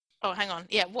Oh, hang on.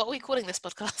 Yeah, what are we calling this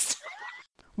podcast?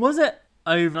 Was it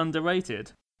over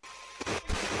underrated?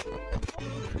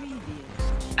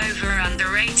 Over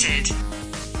underrated.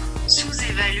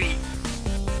 Sous-évalué.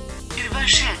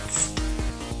 Überschätzt.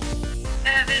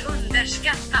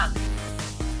 Överunderskattad.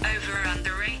 Over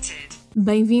underrated.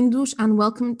 Bem-vindos and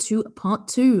welcome to part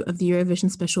 2 of the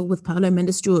Eurovision special with Paulo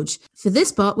Mendes Jorge. For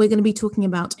this part, we're going to be talking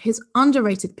about his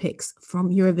underrated picks from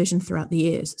Eurovision throughout the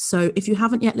years. So if you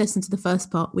haven't yet listened to the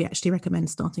first part, we actually recommend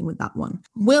starting with that one.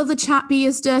 Will the chat be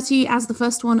as dirty as the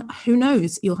first one? Who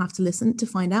knows? You'll have to listen to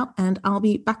find out, and I'll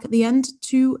be back at the end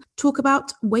to talk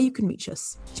about where you can reach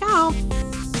us. Ciao!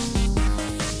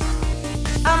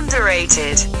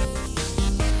 Underrated.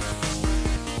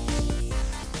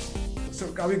 So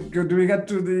do we get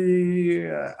to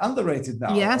the underrated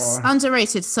now? Yes, or?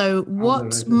 underrated. So what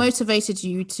Underrated. motivated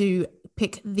you to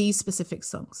pick these specific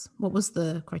songs? What was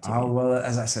the criteria? Well,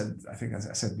 as I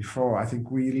said before, I think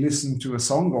we listen to a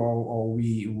song or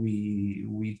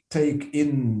we take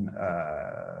in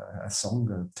a song,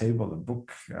 a table, a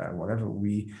book, whatever.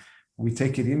 We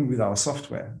take it in with our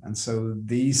software. And so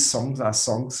these songs are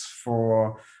songs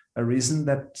for a reason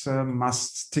that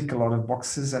must tick a lot of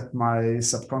boxes at my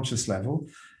subconscious level.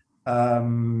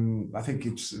 I think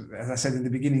it's, as I said in the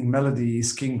beginning, melody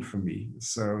is king for me.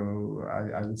 So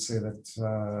I would say that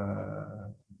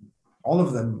all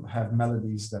of them have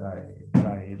melodies that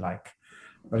I like.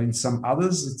 But in some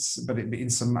others, in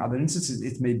some other instances,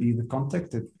 it may be the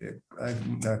content.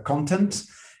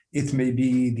 It may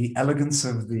be the elegance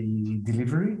of the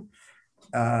delivery.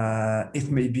 It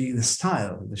may be the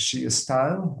style, the sheer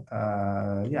style.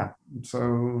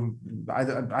 So I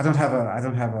don't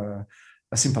have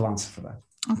a simple answer for that.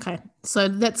 Okay, so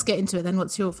let's get into it then.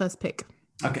 What's your first pick?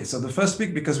 Okay, so the first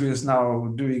pick, because we are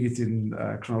now doing it in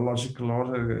chronological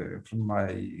order from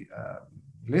my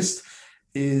list,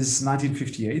 is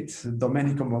 1958,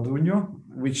 Domenico Modugno,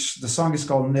 which the song is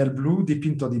called Nel blu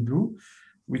dipinto di blu,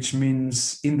 which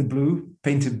means in the blue,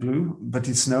 painted blue, but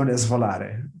it's known as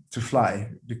volare, to fly,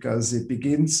 because it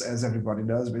begins, as everybody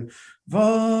knows, with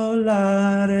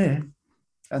volare,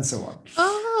 and so on.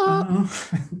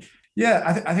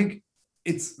 I think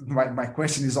it's my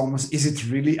question is almost, is it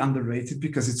really underrated?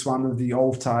 Because it's one of the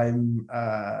all-time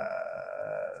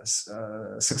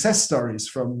success stories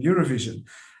from Eurovision.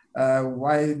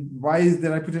 Why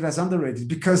did I put it as underrated?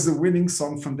 Because the winning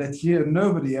song from that year,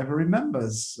 nobody ever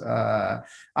remembers.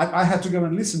 I had to go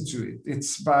and listen to it.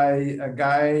 It's by a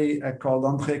guy called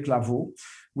André Claveau,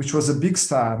 which was a big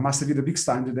star, must have been a big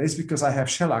star in the days, because I have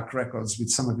shellac records with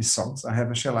some of his songs. I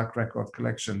have a shellac record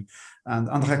collection, and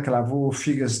André Claveau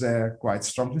figures there quite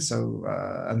strongly. So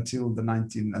until the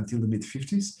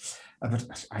mid-50s,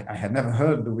 but I had never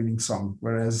heard the winning song.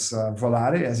 Whereas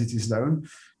Volare, as it is known,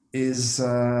 is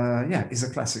a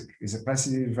classic. Is a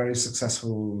classic, very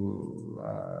successful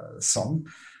song.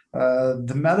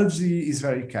 The melody is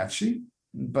very catchy,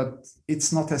 but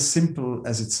it's not as simple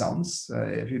as it sounds.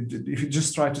 If you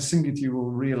just try to sing it, you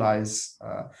will realize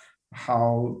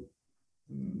how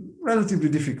relatively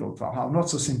difficult, how not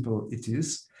so simple it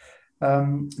is.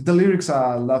 The lyrics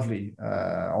are lovely.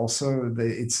 Also,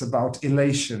 it's about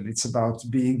elation. It's about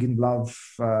being in love.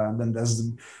 And then there's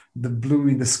the blue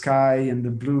in the sky and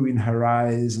the blue in her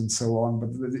eyes and so on. But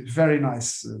very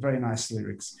nice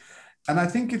lyrics. And I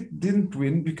think it didn't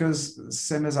win because,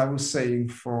 same as I was saying,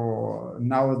 for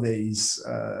nowadays,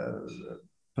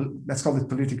 let's call it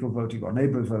political voting or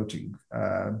neighbor voting,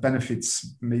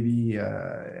 benefits maybe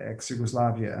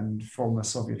ex-Yugoslavia and former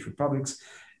Soviet republics.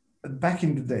 Back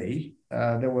in the day,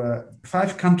 there were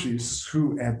 5 countries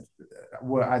who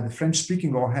were either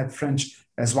French-speaking or had French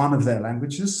as one of their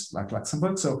languages, like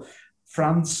Luxembourg. So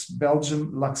France,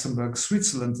 Belgium, Luxembourg,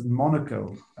 Switzerland, and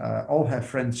Monaco all have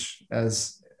French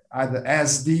as either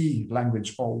as the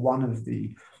language or one of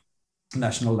the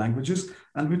national languages.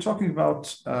 And we're talking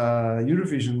about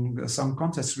Eurovision Song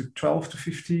Contest with 12 to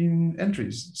 15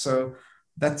 entries. So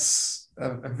that's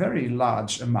a very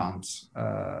large amount,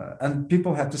 and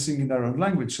people had to sing in their own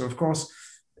language. So of course,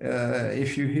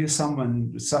 if you hear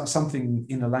something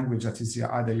in a language that is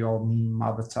either your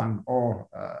mother tongue or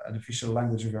an official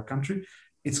language of your country,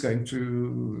 it's going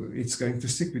to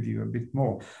stick with you a bit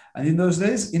more. And in those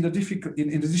days, in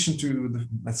addition to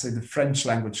let's say the French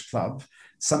language club,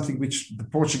 something which the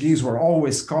Portuguese were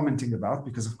always commenting about,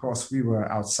 because of course we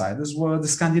were outsiders, were the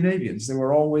Scandinavians. They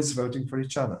were always voting for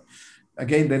each other.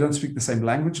 Again, they don't speak the same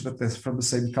language, but they're from the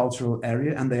same cultural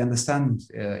area and they understand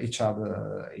each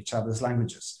other's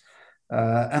languages.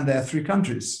 And there are 3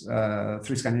 countries,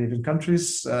 3 Scandinavian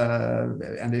countries.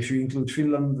 And if you include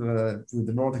Finland, with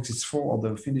the Nordics, it's 4,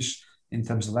 although Finnish In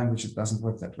terms of language, it doesn't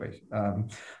work that way.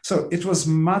 So it was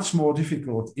much more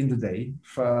difficult in the day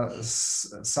for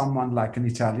someone like an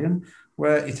Italian,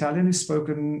 where Italian is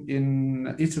spoken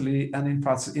in Italy and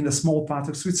in a small part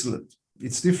of Switzerland.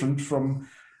 It's different from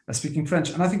speaking French.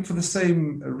 And I think for the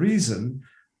same reason,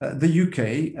 the UK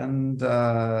and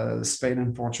Spain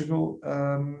and Portugal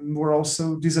were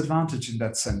also disadvantaged in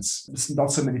that sense.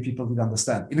 Not so many people did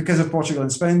understand. In the case of Portugal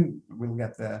and Spain, we'll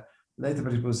get there later,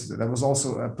 but there was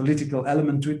also a political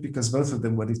element to it because both of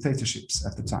them were dictatorships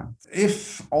at the time.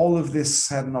 If all of this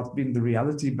had not been the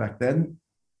reality back then,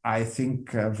 I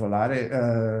think Volare,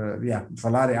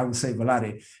 I would say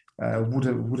Volare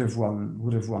would have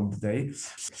won the day.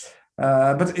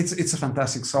 But it's a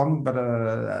fantastic song. But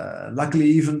luckily,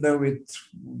 even though it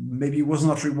maybe was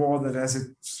not rewarded as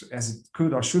it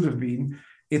could or should have been,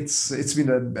 it's been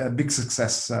a big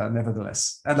success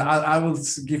nevertheless. And I will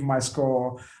give my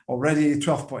score already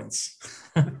 12 points.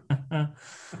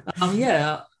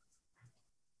 Yeah.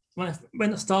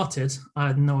 When it started, I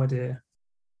had no idea.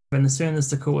 And as soon as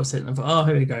the chorus hit, I thought, oh,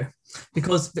 here we go.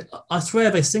 Because I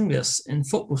swear they sing this in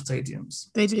football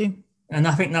stadiums. They do. And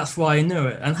I think that's why I knew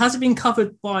it. And has it been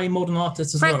covered by modern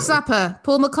artists as well? Frank Zappa,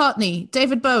 Paul McCartney,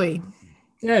 David Bowie.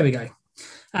 There we go.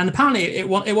 And apparently it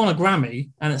won a Grammy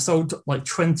and it sold like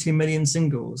 20 million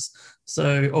singles.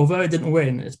 So although it didn't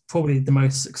win, it's probably the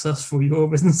most successful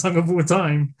Eurovision song of all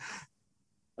time.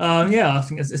 I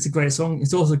think it's a great song.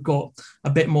 It's also got a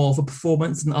bit more of a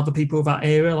performance than other people of that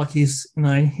era. Like he's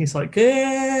like, he's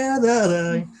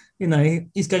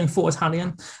going full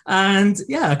Italian. And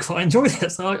yeah, I quite enjoyed it.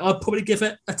 So I'd probably give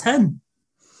it a 10.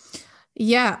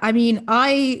 Yeah, I mean,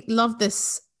 I love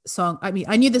this song. I mean,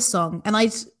 I knew this song and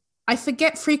I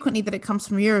forget frequently that it comes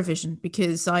from Eurovision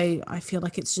because I feel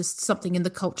like it's just something in the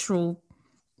cultural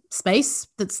space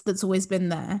that's always been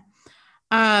there.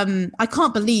 I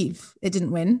can't believe it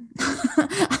didn't win.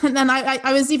 And then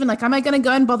I was even like, am I going to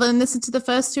go and bother and listen to the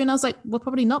first two? And I was like, well,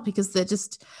 probably not because they're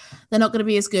not going to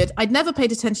be as good. I'd never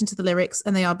paid attention to the lyrics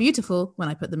and they are beautiful when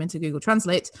I put them into Google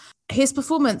Translate. His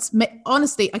performance,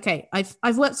 honestly, okay,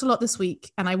 I've worked a lot this week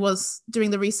and I was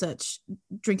doing the research,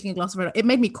 drinking a glass of red. It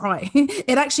made me cry.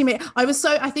 It actually made,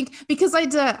 I think because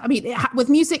with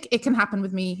music, it can happen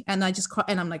with me and I just cry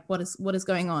and I'm like, what is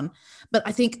going on? But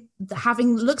I think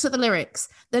having looked at the lyrics,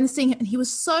 then seeing it, and it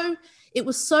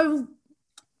was so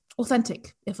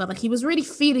authentic. It felt like he was really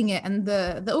feeling it, and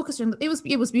the orchestra, it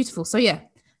was beautiful. So yeah,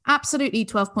 absolutely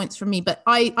 12 points from me. But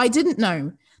I didn't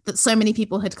know that so many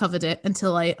people had covered it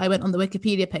until I went on the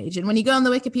Wikipedia page. And when you go on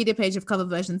the Wikipedia page of cover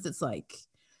versions, it's like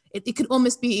it could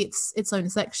almost be its own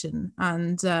section.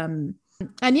 And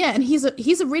he's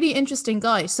a really interesting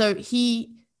guy. So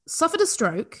he suffered a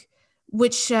stroke,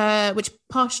 which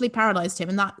partially paralyzed him,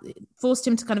 and that forced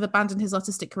him to kind of abandon his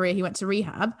artistic career. He went to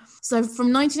rehab. So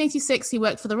from 1986, he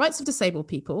worked for the rights of disabled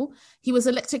people. He was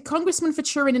elected congressman for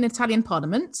Turin in Italian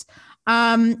parliament.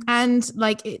 Towards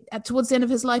the end of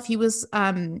his life, he was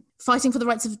fighting for the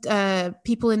rights of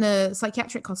people in a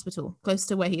psychiatric hospital close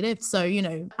to where he lived. So,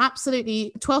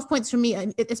 absolutely 12 points from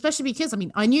me, especially because,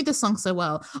 I knew this song so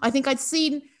well. I think I'd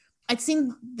seen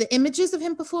the images of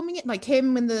him performing it, like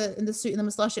him in the suit and the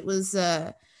moustache.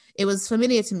 It was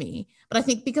familiar to me, but I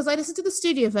think because I listened to the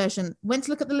studio version, went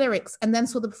to look at the lyrics, and then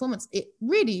saw the performance, it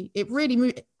really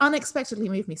unexpectedly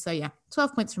moved me. So yeah,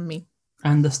 12 points from me.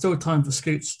 And there's still time for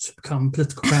Scooch to become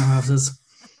political powerhouses.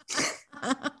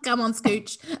 Come on,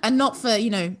 Scooch, and not for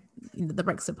the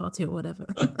Brexit Party or whatever.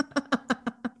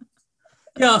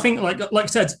 Yeah, I think like I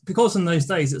said, because in those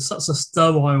days it's such a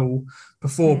sterile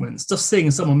performance. Just seeing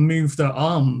someone move their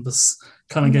arms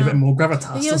kind of gave it more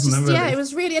gravitas, doesn't it? Really? Yeah, it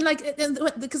was really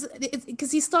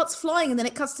because he starts flying and then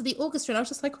it cuts to the orchestra, and I was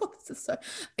just like, oh, this is so.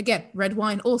 Again, red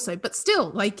wine also, but still,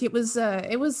 like it was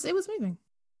moving.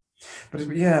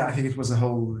 But yeah, I think it was a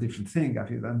whole different thing. I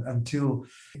feel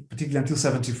particularly until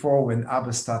 '74 when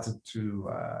ABBA started to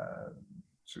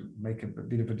make a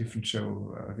bit of a different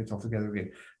show of it altogether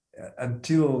again.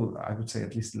 Until I would say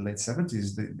at least the late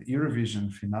 70s, the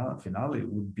Eurovision finale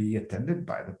would be attended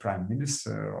by the prime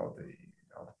minister or the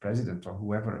president or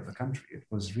whoever of the country. It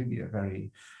was really a very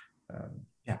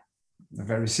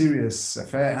serious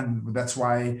affair, and that's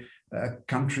why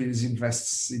countries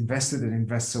invested and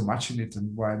invest so much in it,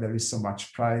 and why there is so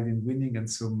much pride in winning and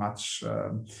so much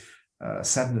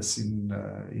sadness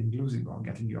in losing or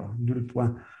getting your nul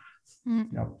point.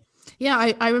 Yeah.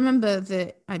 Yeah, I remember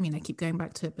I keep going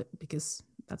back to it but because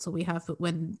that's all we have, but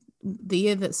when the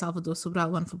year that Salvador Sobral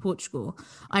won for Portugal,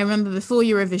 I remember before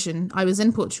Eurovision, I was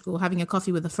in Portugal having a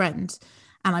coffee with a friend,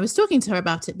 And I was talking to her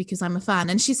about it because I'm a fan.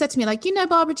 And she said to me, like,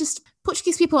 Barbara, just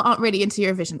Portuguese people aren't really into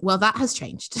Eurovision. Well, that has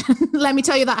changed. Let me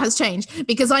tell you, that has changed,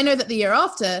 because I know that the year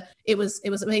after it was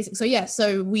amazing. So yeah,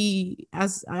 so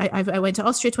I went to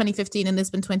Austria 2015 and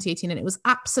Lisbon 2018, and it was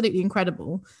absolutely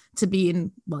incredible to be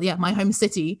in, my home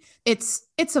city. It's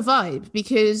a vibe,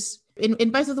 because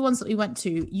in both of the ones that we went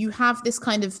to, you have this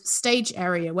kind of stage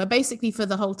area where basically for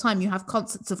the whole time you have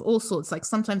concerts of all sorts. Like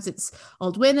sometimes it's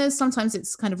old winners, sometimes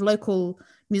it's kind of local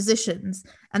musicians,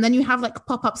 and then you have like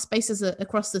pop-up spaces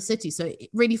across the city. So it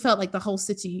really felt like the whole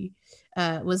city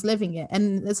was living it.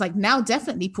 And it's like now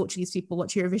definitely Portuguese people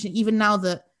watch Eurovision, even now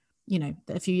that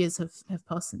a few years have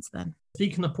passed since then.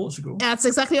 Speaking of Portugal, that's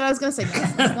exactly what I was going to say.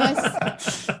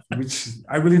 Nice. Which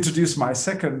I will introduce my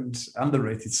second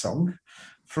underrated song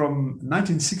from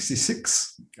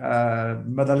 1966.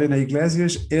 Madalena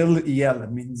Iglesias, Ele e Ela,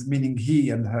 meaning he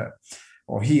and her,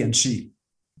 or he and she.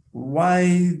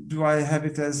 Why do I have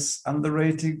it as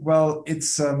underrated? Well,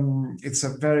 it's a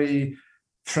very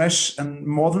fresh and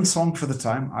modern song for the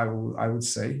time, I would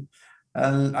say.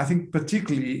 And I think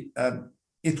particularly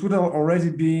it would have already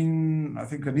been, I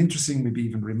think, an interesting, maybe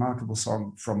even remarkable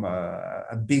song from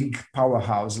a big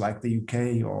powerhouse like the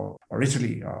UK or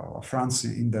Italy or France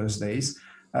in those days.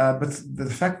 But the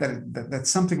fact that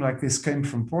something like this came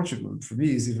from Portugal, for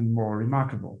me, is even more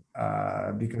remarkable,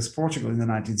 because Portugal in the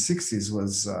 1960s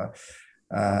was a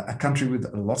country with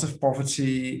a lot of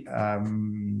poverty,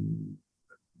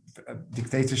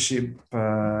 dictatorship,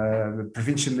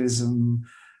 provincialism.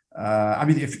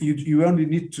 If you only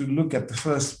need to look at the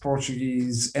first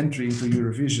Portuguese entry into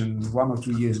Eurovision 1 or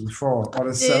 2 years before,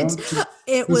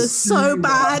 it was so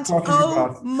bad.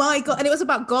 Oh my God. And it was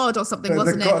about God or something,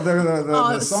 wasn't it? The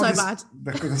was so bad.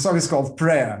 The song is called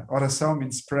Prayer. Oração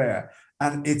means prayer.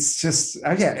 And it's just,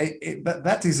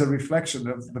 that is a reflection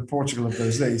of the Portugal of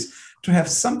those days. To have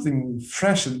something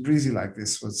fresh and breezy like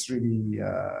this was really,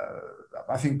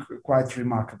 I think, quite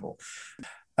remarkable.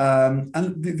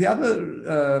 And the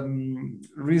other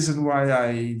reason why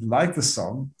I like the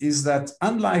song is that,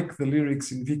 unlike the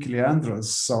lyrics in Vicky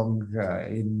Leandro's song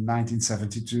in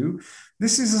 1972,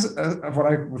 this is what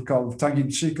I would call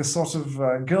tongue-in-cheek, a sort of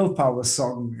girl power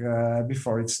song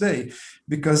before its day,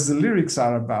 because the lyrics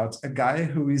are about a guy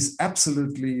who is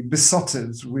absolutely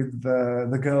besotted with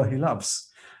the girl he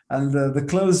loves. And the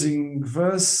closing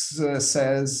verse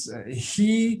says,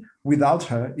 he without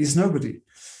her is nobody.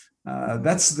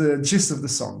 That's the gist of the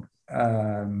song.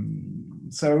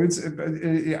 So it's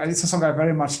a song I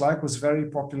very much like, was very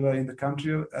popular in the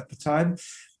country at the time.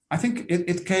 I think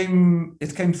it came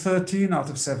 13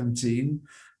 out of 17.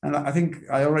 And I think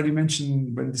I already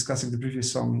mentioned when discussing the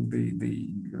previous song, the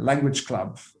language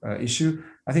club issue.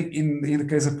 I think in the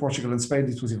case of Portugal and Spain,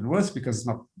 it was even worse, because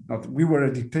we were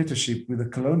a dictatorship with a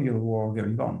colonial war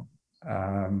going on.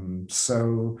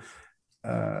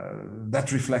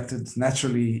 That reflected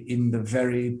naturally in the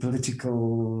very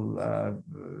political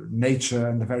nature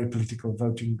and the very political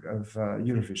voting of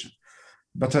Eurovision.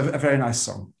 But a very nice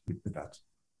song with that.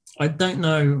 I don't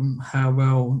know how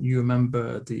well you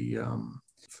remember the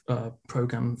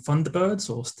program Thunderbirds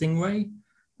or Stingray.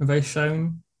 Have they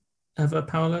shown ever,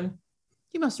 Paolo?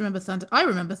 You must remember I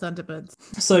remember Thunderbirds.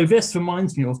 So this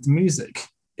reminds me of the music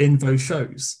in those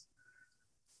shows.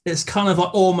 It's kind of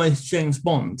like almost James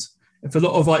Bond. It's a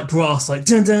lot of like brass, like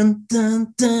dun dun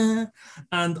dun dun,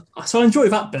 and so I enjoy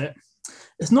that bit.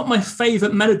 It's not my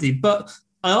favourite melody, but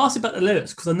I asked about the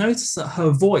lyrics because I noticed that her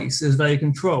voice is very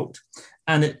controlled,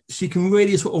 and she can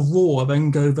really sort of roar and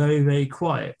then go very, very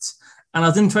quiet. And I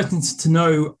was interested to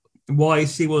know why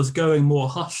she was going more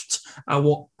hushed at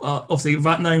what, obviously,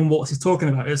 without knowing what she's talking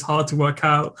about, it's hard to work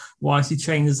out why she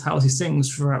changes how she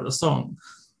sings throughout the song.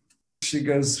 She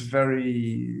goes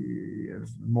very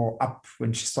more up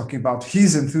when she's talking about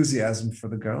his enthusiasm for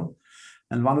the girl.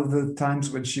 And one of the times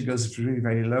when she goes really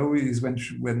very low is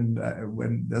when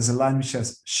there's a line which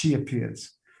says, she appeared.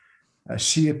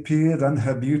 She appeared and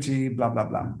her beauty, blah, blah,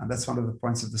 blah. And that's one of the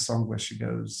points of the song where she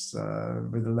goes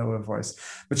with a lower voice.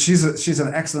 But she's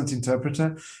an excellent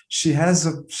interpreter. She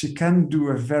can do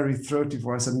a very throaty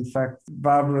voice. And in fact,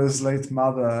 Barbara's late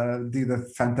mother did a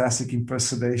fantastic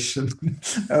impersonation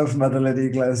of Madalena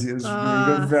Iglesias with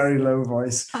a very low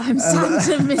voice. I'm sad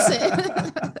to miss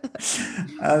it.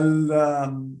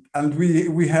 And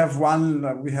we have one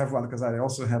because I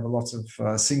also have a lot of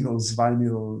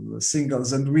vinyl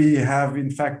singles, and we have in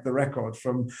fact the record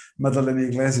from Madalena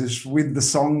Iglesias with the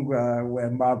song where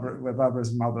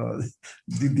Barbara's mother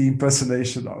did the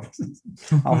impersonation of.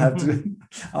 I'll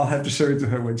have to show it to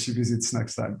her when she visits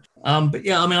next time. But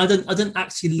yeah, I mean, I didn't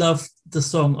actually love the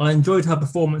song. I enjoyed her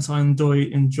performance. I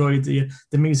enjoyed the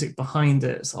music behind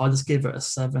it. So I just give it a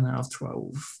 7 out of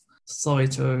 12. Sorry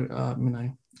to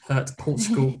hurt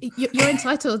Portugal. You're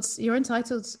entitled. You're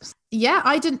entitled. Yeah,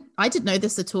 I didn't know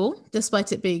this at all,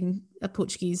 despite it being a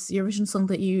Portuguese Eurovision song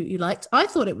that you liked. I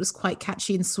thought it was quite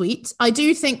catchy and sweet. I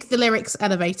do think the lyrics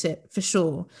elevate it for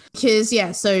sure. Because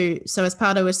yeah, so as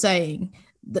Paolo was saying,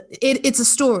 it's a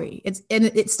story.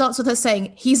 It starts with her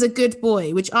saying he's a good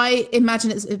boy, which I imagine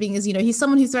it as being he's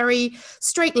someone who's very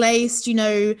straight-laced,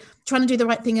 trying to do the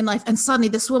right thing in life, and suddenly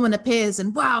this woman appears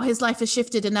and wow, his life has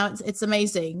shifted and now it's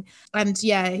amazing. And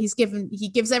yeah, he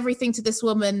gives everything to this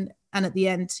woman, and at the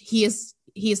end he is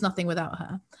nothing without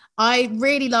her. I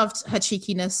really loved her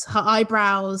cheekiness, her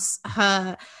eyebrows,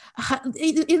 her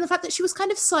in the fact that she was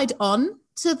kind of side on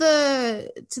to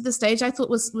the stage. I thought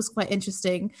was quite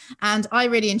interesting, and I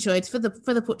really enjoyed for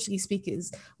the Portuguese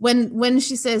speakers when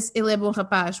she says "Ele é bom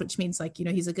rapaz," which means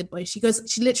he's a good boy. She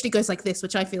literally goes like this,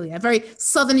 which I feel very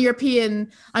Southern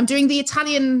European. I'm doing the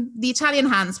Italian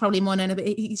hands probably more known, but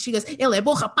she goes "Ele é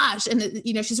bom rapaz," and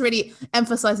she's really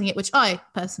emphasizing it, which I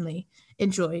personally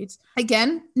enjoyed.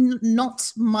 Again,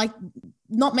 not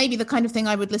maybe the kind of thing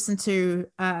I would listen to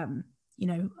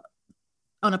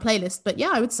on a playlist, but yeah,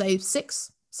 I would say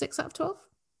 6 out of 12.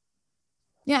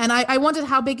 Yeah, and I wondered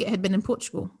how big it had been in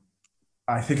Portugal.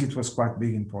 I think it was quite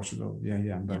big in Portugal.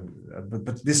 Yeah.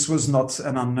 But this was not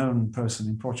an unknown person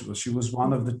in Portugal. She was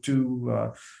one of the two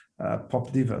pop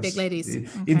divas. Big ladies.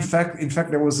 In fact,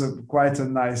 there was quite a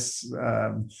nice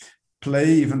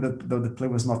play, even though the play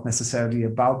was not necessarily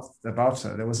about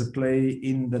her. There was a play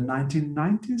in the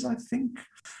 1990s, I think,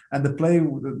 and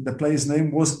the play's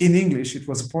name was in English. It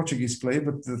was a Portuguese play,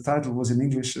 but the title was in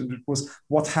English, and it was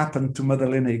 "What Happened to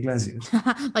Madalena Iglesias."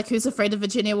 Like Who's Afraid of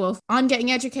Virginia Woolf? I'm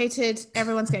getting educated.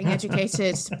 Everyone's getting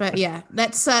educated. But yeah,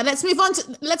 let's move on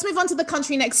to the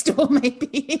country next door,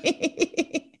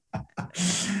 maybe.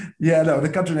 Yeah, no, the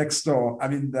country next door. I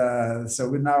mean, so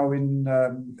we're now in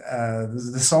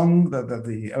the song,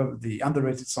 the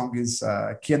underrated song is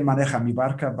 "Quien Maneja Mi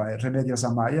Barca" by Remedios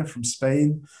Amaya from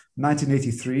Spain,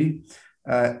 1983.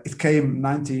 It came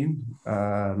 19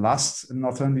 last. And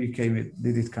not only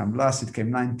did it come last, it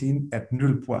came 19 at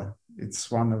Nul Point.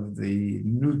 It's one of the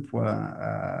Nul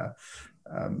Point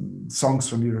songs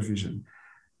from Eurovision,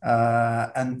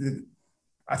 and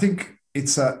I think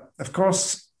it's of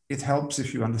course. It helps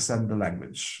if you understand the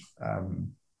language.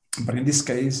 But in this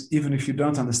case, even if you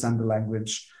don't understand the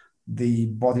language, the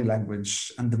body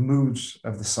language and the mood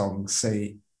of the song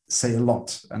say a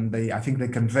lot. And I think they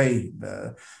convey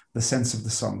the sense of the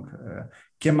song.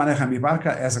 "Quien maneja mi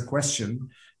barca" as a question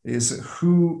is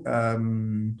who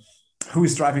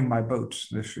is driving my boat,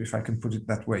 if I can put it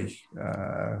that way.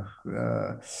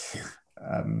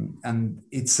 And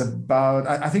it's about,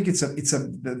 I think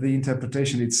the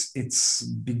interpretation, it's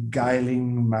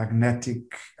beguiling, magnetic,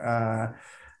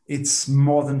 it's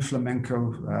more than flamenco,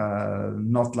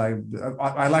 not like,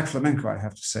 I like flamenco, I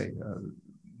have to say,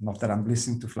 not that I'm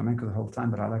listening to flamenco the whole time,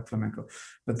 but I like flamenco,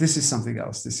 but this is something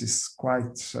else. This is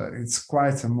it's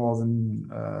quite a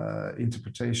modern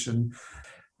interpretation.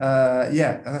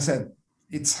 Yeah, as I said,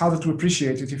 it's harder to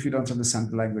appreciate it if you don't understand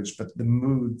the language, but the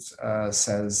mood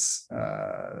says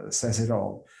it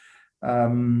all. I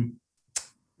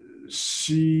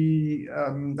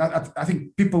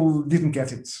think people didn't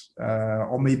get it,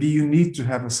 or maybe you need to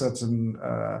have a certain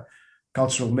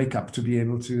cultural makeup to be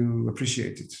able to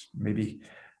appreciate it, maybe.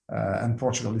 And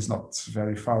Portugal is not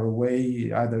very far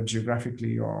away, either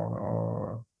geographically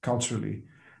or culturally.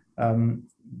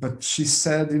 But she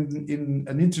said in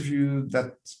an interview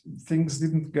that things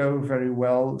didn't go very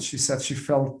well. She said she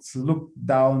felt looked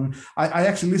down. I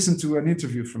actually listened to an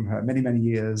interview from her many, many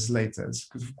years later. It's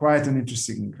quite an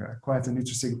interesting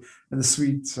and a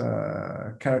sweet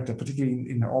character,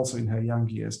 particularly also in her young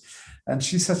years. And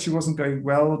she said she wasn't going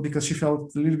well because she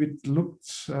felt a little bit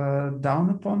looked down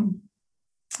upon.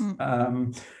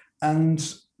 And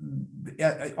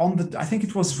I think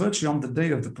it was virtually on the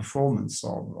day of the performance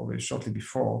or very shortly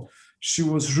before, she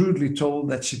was rudely told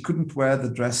that she couldn't wear the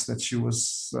dress that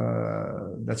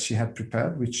she had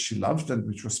prepared, which she loved and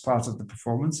which was part of the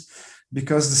performance,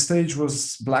 because the stage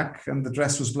was black and the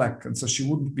dress was black, and so she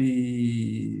wouldn't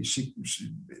be.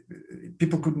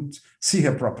 People couldn't see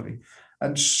her properly.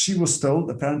 And she was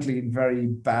told, apparently in very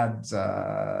bad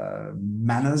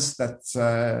manners, that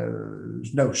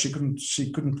no, she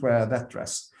couldn't wear that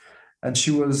dress. And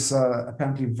she was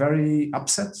apparently very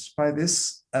upset by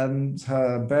this. And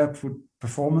her barefoot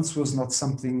performance was not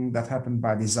something that happened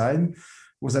by design.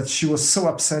 Was that she was so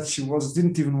upset,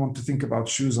 didn't even want to think about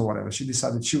shoes or whatever. She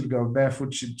decided she would go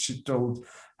barefoot. She told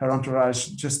her entourage,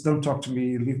 just don't talk to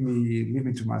me, leave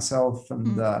me to myself.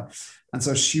 And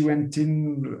so she went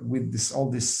in with all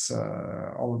this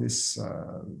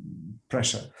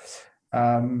pressure.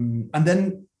 And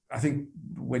then I think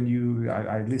when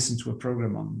I listened to a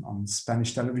program on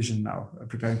Spanish television now,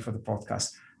 preparing for the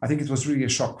podcast, I think it was really a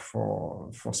shock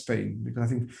for Spain, because I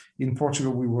think in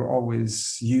Portugal we were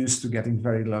always used to getting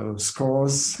very low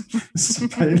scores.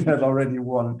 Spain had already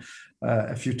won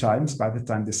a few times by the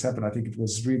time this happened. I think it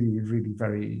was really, really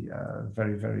very a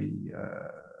very,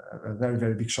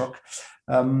 very big shock.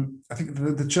 I think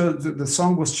the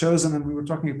song was chosen, and we were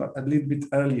talking about a little bit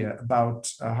earlier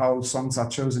about how songs are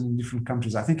chosen in different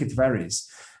countries. I think it varies.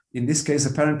 In this case,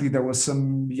 apparently there were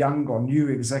some young or new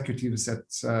executives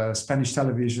at Spanish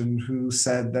television who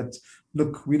said that,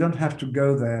 look, we don't have to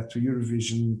go there to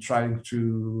Eurovision trying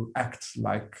to act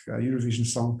like a Eurovision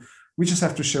song. We just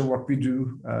have to show what we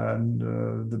do and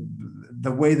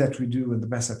the way that we do and the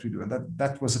best that we do. And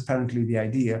that was apparently the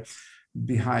idea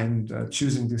behind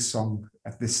choosing this song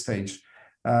at this stage.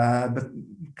 But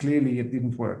clearly it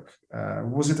didn't work.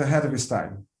 Was it ahead of its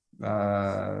time?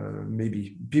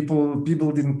 Maybe people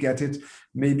didn't get it.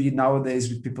 Maybe nowadays,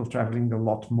 with people traveling a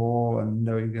lot more and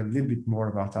knowing a little bit more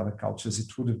about other cultures,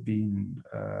 it would have been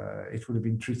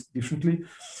treated differently.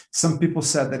 Some people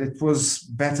said that it was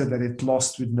better that it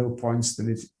lost with no points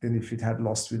than if it had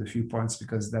lost with a few points,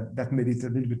 because that made it a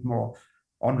little bit more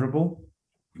honorable.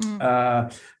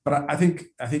 But I think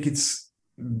it's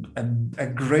a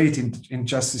great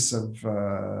injustice of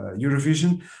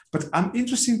Eurovision. But I'm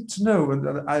interested to know,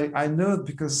 and I know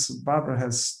because Barbara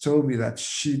has told me that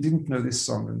she didn't know this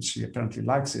song and she apparently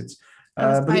likes it.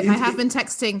 I have been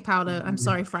texting Paolo, I'm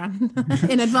sorry, Fran,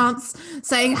 in advance,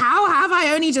 saying, how have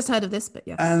I only just heard of this? But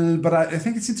yes. But I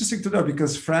think it's interesting to know,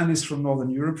 because Fran is from Northern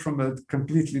Europe, from a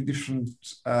completely different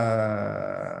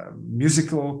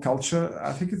musical culture.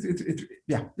 I think it's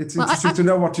interesting to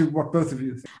know what both of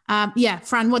you think.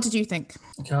 Fran, what did you think?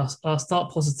 Okay, I'll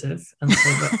start positive and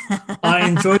say that I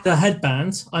enjoyed the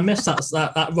headband. I missed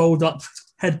that rolled up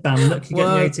headband look you get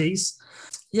in the 80s.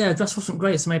 Yeah, dress wasn't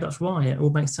great, so maybe that's why. It all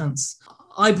makes sense.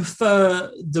 I prefer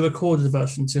the recorded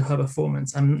version to her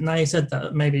performance. And now you said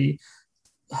that, maybe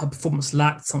her performance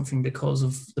lacked something because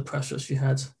of the pressure she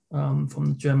had from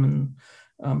the German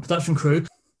production crew.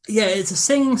 Yeah, it's a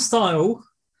singing style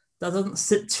that doesn't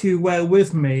sit too well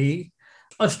with me.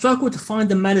 I struggled to find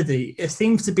the melody. It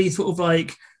seems to be sort of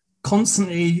like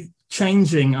constantly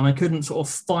changing, and I couldn't sort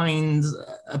of find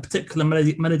a particular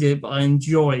melody that I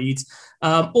enjoyed.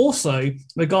 Also,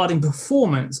 regarding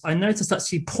performance, I noticed that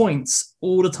she points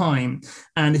all the time.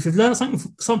 And if you've learned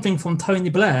something from Tony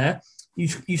Blair, you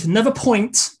should never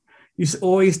point. You should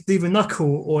always do the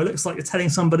knuckle, or it looks like you're telling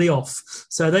somebody off.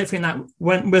 So I don't think that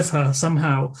went with her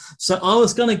somehow. So I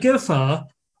was going to give her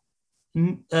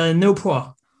nil point.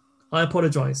 I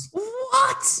apologize.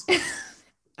 What?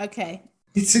 Okay.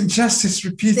 It's injustice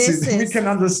repeated. We can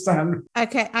understand.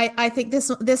 Okay, I think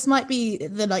this might be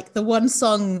the one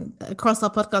song across our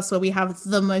podcast where we have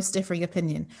the most differing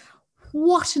opinion.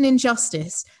 What an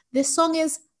injustice. This song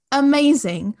is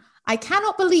amazing. I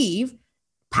cannot believe,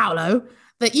 Paolo,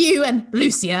 that you and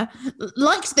Lucia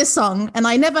liked this song, and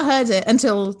I never heard it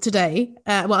until today.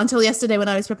 Until yesterday when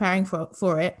I was preparing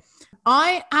for it.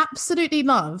 I absolutely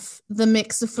love the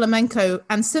mix of flamenco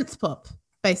and synth pop,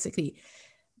 basically.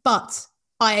 But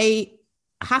I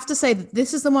have to say that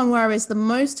this is the one where I was the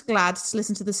most glad to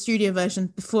listen to the studio version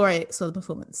before I saw the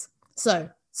performance. So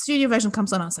studio version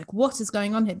comes on, I was like, what is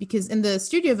going on here? Because in the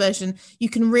studio version, you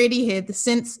can really hear the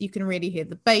synths, you can really hear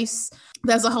the bass.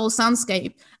 There's a whole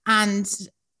soundscape, and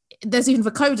there's even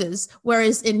vocoders,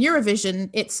 whereas in Eurovision,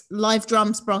 it's live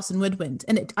drums, brass, and woodwind.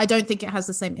 And I don't think it has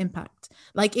the same impact.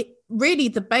 Like, it really,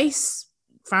 the bass,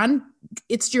 Fran,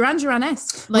 it's Duran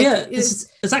Duran-esque. Like, yeah,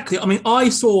 exactly. I mean, I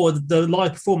saw the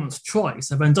live performance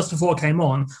twice, and then just before I came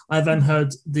on, I then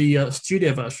heard the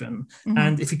studio version. Mm-hmm.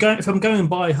 And if I'm going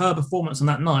by her performance on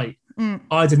that night,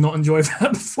 I did not enjoy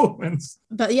that performance.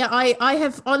 But yeah, I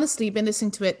have honestly been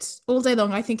listening to it all day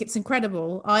long. I think it's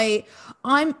incredible.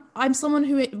 I'm someone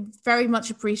who very much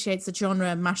appreciates the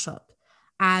genre mashup,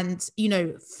 and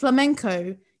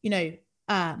flamenco.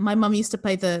 my mum used to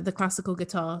play the classical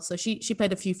guitar, so she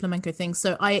played a few flamenco things.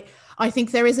 So I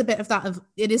think there is a bit of that. Of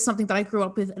it is something that I grew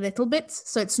up with a little bit,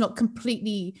 so it's not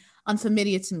completely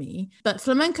unfamiliar to me. But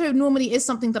flamenco normally is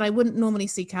something that I wouldn't normally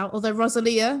seek out. Although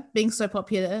Rosalia being so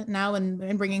popular now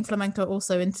and bringing flamenco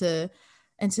also into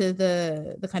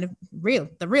the kind of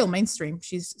real mainstream,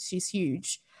 she's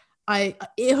huge.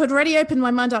 It had already opened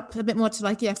my mind up a bit more to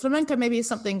like, yeah, flamenco maybe is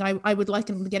something I would like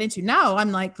and get into. Now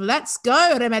I'm like, let's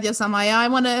go, Remedios Amaya. I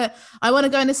want to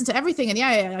go and listen to everything. And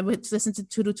yeah, I would listen to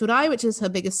Turu Turai, which is her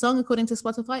biggest song according to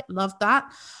Spotify. Love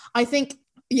that. I think,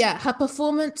 yeah, her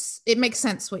performance, it makes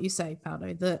sense what you say,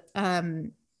 Paolo, that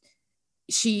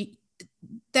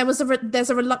there's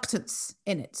a reluctance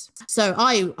in it. So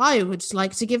I would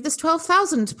like to give this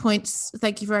 12,000 points.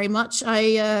 Thank you very much.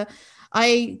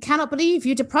 I cannot believe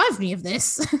you deprived me of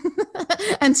this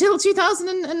until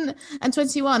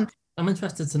 2021. I'm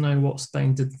interested to know what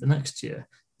Spain did the next year.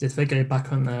 Did they go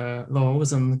back on their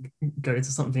laurels and go to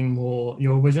something more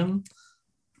Eurovision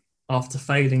after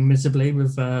failing miserably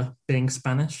with being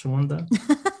Spanish, I wonder?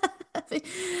 But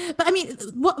I mean,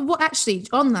 what actually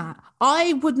on that,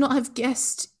 I would not have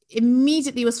guessed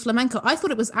immediately was flamenco. I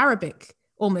thought it was Arabic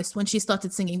almost when she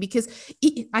started singing, because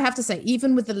I have to say,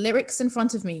 even with the lyrics in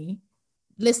front of me,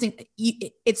 listening,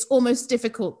 it's almost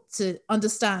difficult to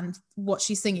understand what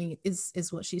she's singing is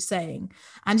what she's saying.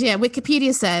 And yeah,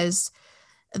 Wikipedia says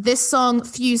this song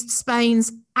fused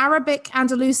Spain's Arabic,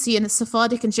 Andalusian,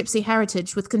 Sephardic and Gypsy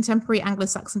heritage with contemporary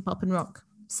Anglo-Saxon pop and rock.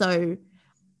 So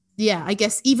yeah, I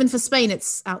guess even for Spain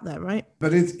it's out there, right?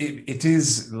 But it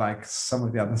is like some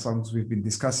of the other songs we've been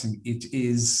discussing.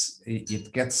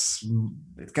 It gets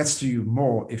to you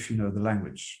more if you know the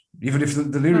language, even if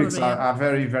the lyrics are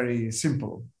very, very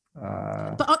simple.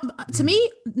 But to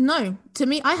me,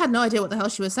 I had no idea what the hell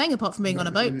she was saying apart from being on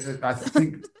a boat. I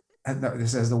think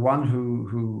this is the one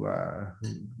who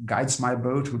guides my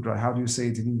boat. How do you say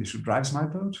it in English? Who drives my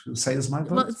boat? Who sails my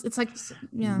boat? Well, it's like,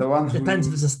 yeah. The one depends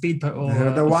if it's a speedboat or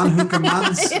the one who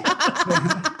commands.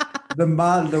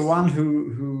 the one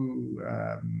who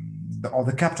or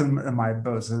the captain of my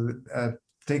boat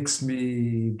takes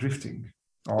me drifting.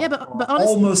 But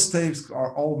honestly,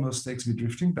 almost takes me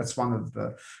drifting. That's one of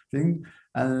the thing.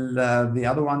 And the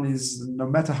other one is, no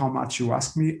matter how much you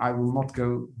ask me, I will not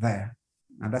go there.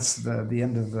 And that's the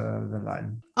end of the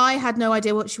line. I had no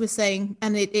idea what she was saying,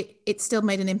 and it still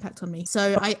made an impact on me.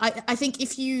 So I think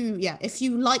if you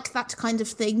like that kind of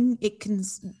thing,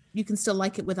 you can still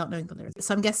like it without knowing the lyrics.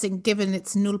 So I'm guessing, given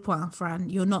it's nul point,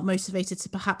 Fran, you're not motivated to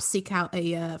perhaps seek out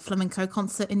a flamenco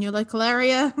concert in your local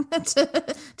area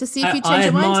to see if you change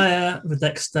your mind. I admire the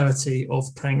dexterity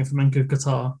of playing a flamenco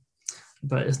guitar,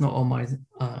 but it's not on my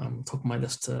top of my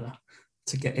list to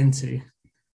get into.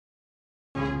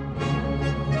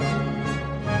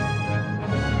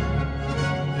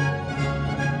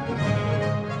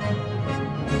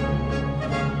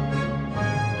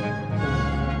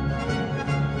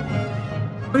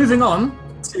 Moving on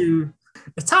to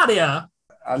Italia.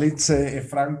 Alice e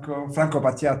Franco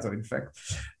Battiato, in fact,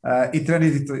 I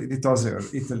Treni di Toser,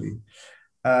 Italy,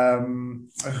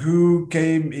 who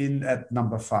came in at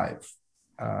number 5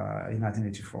 in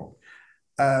 1984.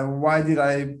 Why did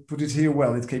I put it here?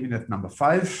 Well, it came in at number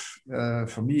 5.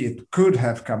 For me, it could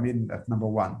have come in at number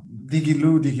 1.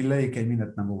 Digiloo Digiley came in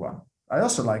at number 1. I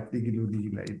also like Digiloo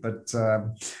Digiley, but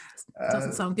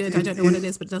doesn't sound good. I don't know what it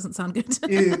is, but it doesn't sound good.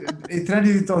 I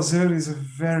Treni di Toser is a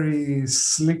very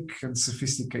slick and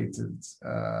sophisticated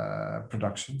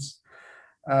productions.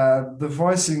 The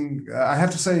voicing, I have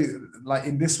to say, like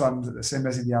in this one, same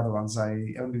as in the other ones,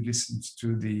 I only listened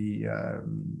to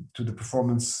the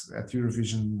performance at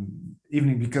Eurovision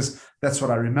evening because that's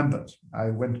what I remembered.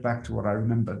 I went back to what I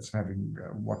remembered having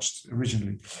watched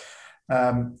originally,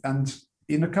 and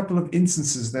in a couple of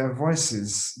instances, the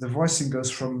voicing goes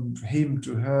from him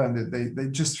to her, and they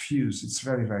just fuse. It's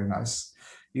very, very nice.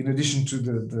 In addition to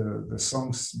the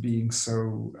songs being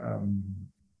so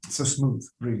smooth,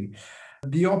 really.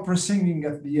 The opera singing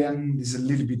at the end is a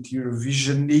little bit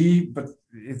Eurovision-y, but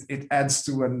it adds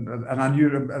to a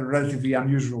relatively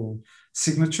unusual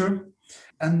signature.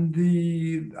 And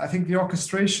I think the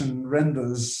orchestration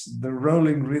renders the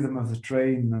rolling rhythm of the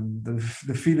train and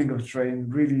the feeling of the train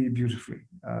really beautifully.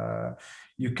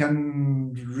 You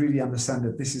can really understand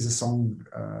that this is a song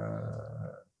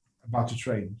about a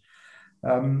train.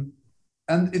 And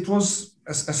it was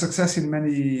a success in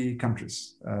many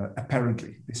countries,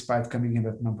 apparently, despite coming in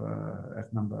at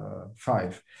number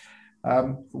 5.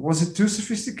 Was it too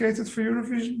sophisticated for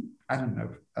Eurovision? I don't know.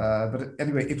 But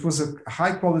anyway, it was a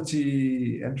high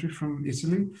quality entry from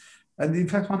Italy. And in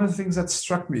fact, one of the things that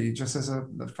struck me, just as a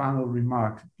final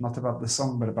remark, not about the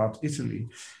song, but about Italy,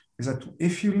 is that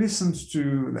if you listened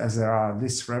to, as there are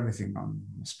lists for everything on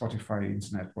Spotify,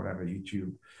 internet, whatever,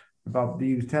 YouTube, about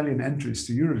the Italian entries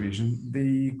to Eurovision,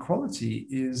 the quality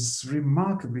is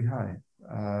remarkably high.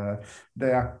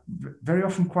 They are very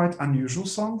often quite unusual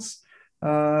songs,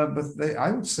 but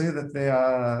I would say that they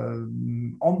are,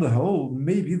 on the whole,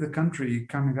 maybe the country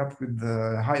coming up with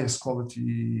the highest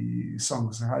quality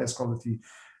songs, the highest quality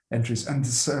entries. And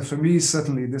for me,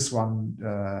 certainly this one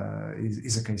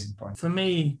is a case in point. For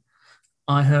me,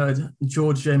 I heard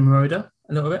Giorgio Moroder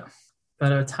a little bit,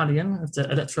 fellow Italian,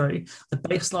 electro. The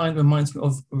bass line reminds me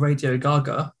of Radio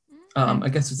Gaga. I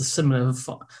guess it's a similar,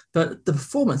 but the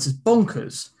performance is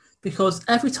bonkers because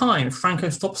every time Franco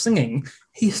stops singing,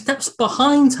 he steps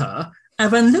behind her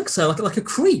and then looks at her like a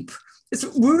creep. It's a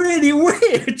really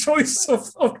weird choice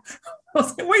of what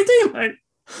are you doing, mate?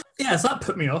 Yeah, so that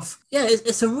put me off. Yeah,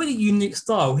 it's a really unique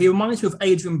style. He reminds me of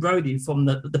Adrian Brody from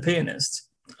the Pianist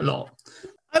a lot.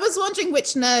 I was wondering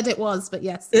which nerd it was, but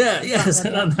yes. Yeah, yes,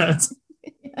 that nerd.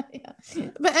 Yeah.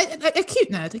 But a cute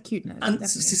nerd, And definitely.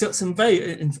 she's got some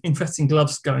very interesting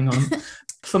gloves going on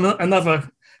from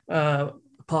another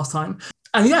pastime.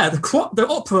 And yeah, the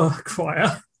opera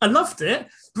choir, I loved it.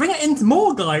 Bring it into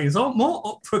more guys, more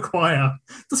opera choir.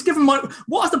 Just give them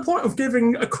what is the point of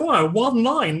giving a choir one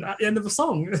line at the end of a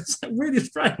song? It's really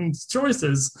strange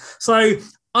choices. So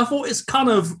I thought it's kind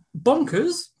of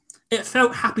bonkers. It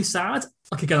felt happy, sad.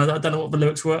 Like again, I don't know what the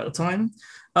lyrics were at the time.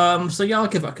 So yeah, I'll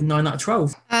give it like a 9 out of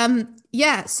 12.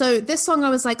 Yeah, so this song I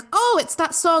was like, oh, it's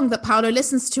that song that Paolo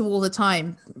listens to all the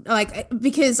time. Like,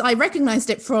 because I recognized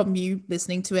it from you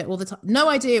listening to it all the time. No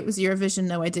idea it was Eurovision,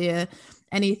 no idea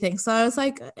anything. So I was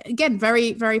like, again,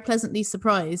 very, very pleasantly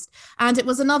surprised. And it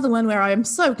was another one where I am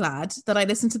so glad that I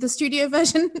listened to the studio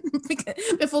version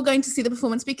before going to see the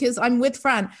performance, because I'm with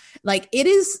Fran. Like, it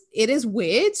is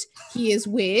weird. He is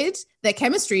weird. Their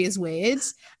chemistry is weird.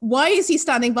 Why is he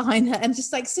standing behind her and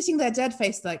just like sitting there dead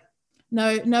faced, like,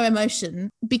 no emotion?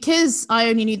 Because I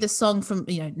only knew this song from,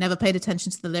 never paid attention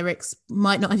to the lyrics,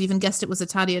 might not have even guessed it was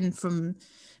Italian from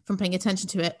paying attention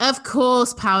to it. Of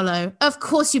course, Paolo, of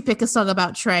course you pick a song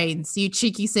about trains, you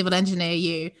cheeky civil engineer,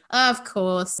 you. Of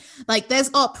course. Like, there's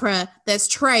opera, there's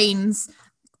trains.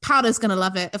 Paolo's gonna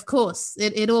love it. Of course.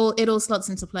 It all slots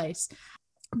into place.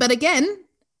 But again,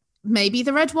 maybe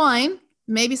the red wine,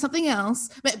 maybe something else,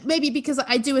 maybe because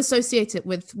I do associate it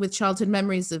with childhood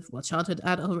memories of, childhood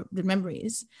adulthood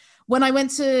memories. When I went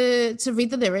to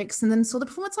read the lyrics and then saw the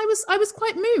performance, I was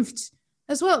quite moved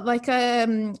as well. Like,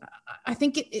 I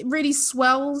think it really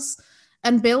swells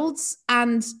and builds.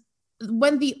 And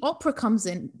when the opera comes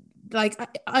in, like,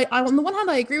 I on the one hand,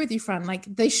 I agree with you, Fran, like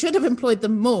they should have employed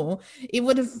them more. It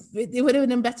would have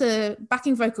been a better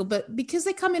backing vocal, but because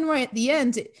they come in right at the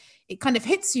end, it kind of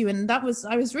hits you. And I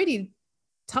was really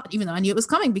touched, even though I knew it was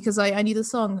coming because I knew the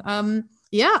song.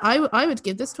 Yeah, I would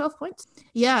give this 12 points.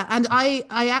 Yeah, and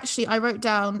I wrote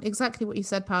down exactly what you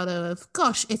said, Paolo, of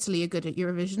gosh, Italy are good at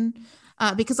Eurovision.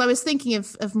 Because I was thinking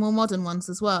of more modern ones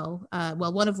as well.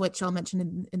 One of which I'll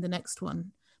mention in the next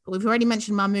one. But we've already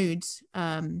mentioned Mahmood,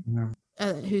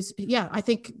 who's, I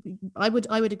think I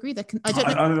would agree that I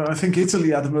don't know. I think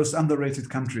Italy are the most underrated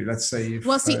country, let's say.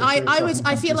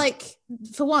 I feel like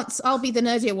for once I'll be the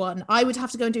nerdier one. I would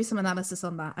have to go and do some analysis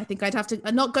on that. I think I'd have to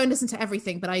not go and listen to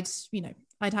everything, but I'd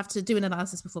have to do an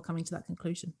analysis before coming to that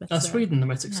conclusion. But Sweden, the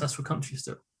most successful country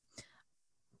still.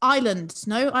 Ireland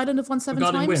have won 7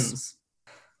 times. Wins.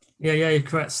 Yeah, you're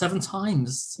correct. 7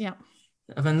 times. Yeah.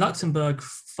 And then Luxembourg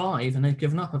 5, and they've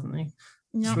given up, haven't they?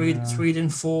 Yeah. Sweden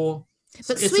 4.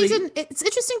 But Sweden, it's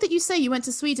interesting that you say you went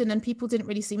to Sweden and people didn't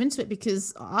really seem into it,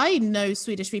 because I know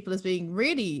Swedish people as being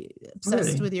really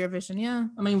obsessed with Eurovision. Yeah.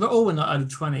 I mean, we're all in the early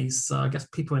 20s, so I guess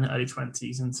people in the early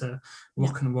 20s into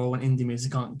rock and roll and indie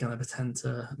music aren't going to pretend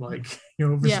to like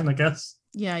Eurovision, I guess.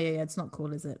 Yeah. It's not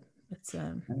cool, is it? It's,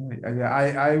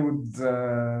 I would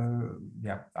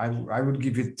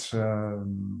give it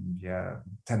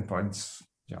 10 points.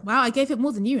 Yeah. Wow, I gave it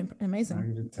more than you. Amazing. I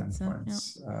gave it 10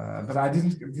 points. Yeah. But I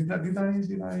didn't. Did I?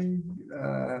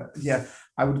 Yeah,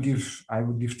 I would give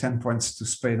 10 points to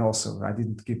Spain also. I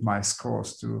didn't give my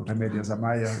scores to Remedios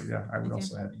Amaya. Yeah, I would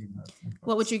also have given that.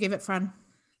 What would you give it, Fran?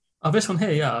 Oh, this one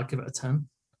here, I'll give it a 10.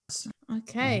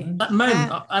 Okay. At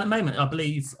the moment, I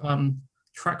believe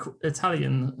track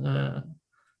Italian.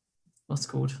 What's it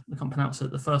called? I can't pronounce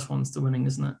it. The first one's the winning,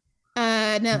 isn't it?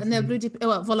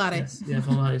 Volare. Yes,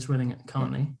 Volare is winning it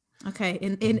currently. Okay,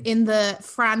 in the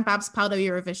Fran Babs Paolo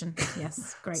Eurovision.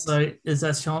 Yes, great. So is there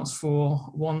a chance for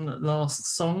one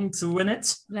last song to win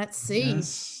it? Let's see.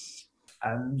 Yes.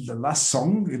 And the last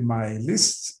song in my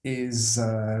list is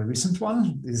a recent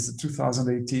one. Is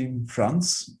 2018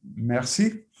 France,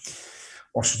 Merci.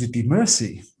 Or should it be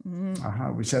Mercy?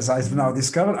 Which, as I've now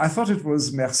discovered, I thought it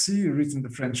was Merci, written the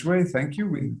French way, thank you,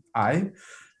 with I.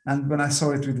 And when I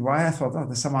saw it with Y, I thought,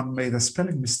 oh, someone made a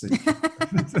spelling mistake.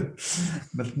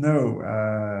 But no,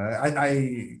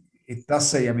 it does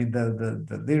say, I mean,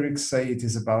 the lyrics say it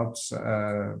is about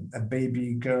a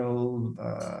baby girl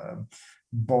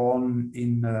born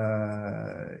in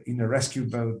a rescue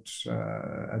boat,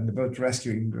 and the boat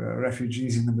rescuing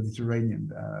refugees in the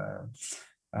Mediterranean.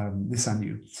 This I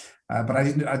knew, but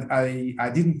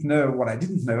I didn't know. What I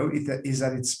didn't know is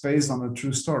that it's based on a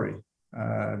true story.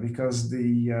 Because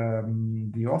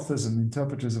the authors and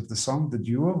interpreters of the song, the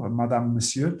duo, Madame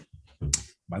Monsieur,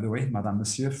 by the way, Madame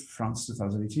Monsieur, France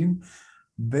 2018,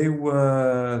 they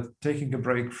were taking a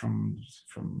break from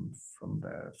some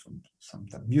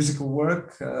musical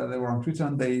work. They were on Twitter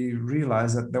and they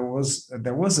realized that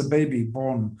there was a baby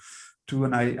born to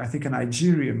I think a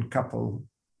Nigerian couple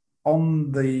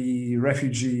on the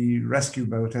refugee rescue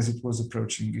boat as it was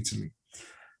approaching Italy.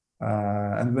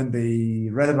 And when they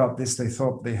read about this, they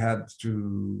thought they had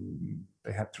to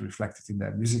reflect it in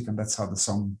their music, and that's how the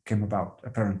song came about,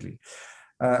 apparently.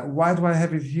 Why do I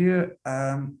have it here?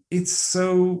 It's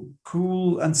so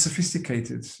cool and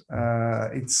sophisticated.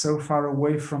 It's so far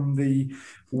away from the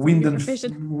wind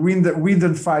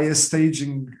and fire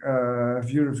staging of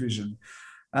Eurovision.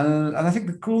 And I think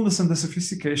the coolness and the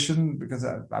sophistication, because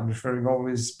I'm referring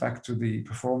always back to the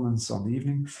performance on the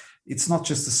evening, it's not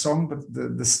just the song, but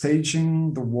the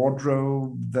staging, the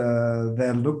wardrobe,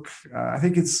 their look. I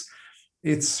think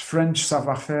it's French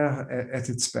savoir-faire at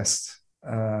its best.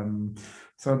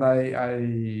 So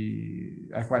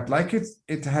I quite like it.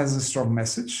 It has a strong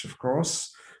message, of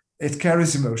course. It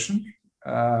carries emotion.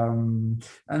 And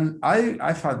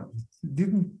I found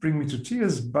didn't bring me to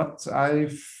tears, but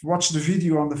I've watched the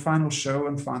video on the final show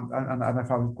and I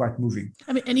found it quite moving.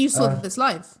 I mean, and you saw this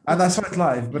live. And I saw it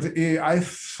live, but I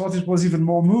thought it was even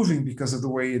more moving because of the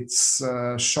way it's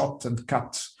shot and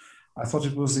cut. I thought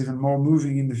it was even more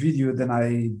moving in the video than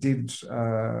I did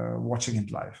watching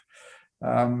it live.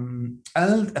 And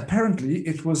apparently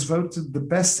it was voted the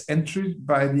best entry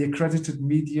by the accredited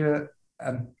media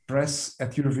and press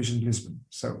at Eurovision Lisbon.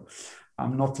 So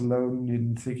I'm not alone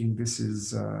in thinking this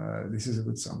is a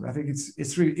good song. I think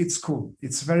it's cool.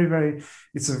 It's a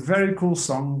very cool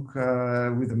song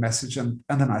with a message and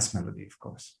a nice melody, of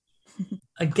course.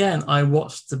 Again, I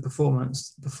watched the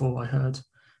performance before I heard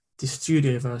the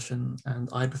studio version, and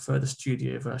I prefer the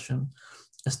studio version,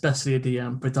 especially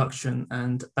the production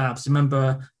and Babs.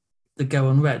 Remember the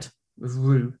Girl in Red with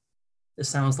Rue? It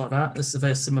sounds like that. It's a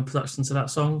very similar production to that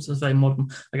song. So it's very modern.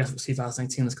 I guess for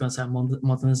 2018, it's going to sound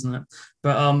modern, isn't it?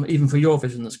 But even for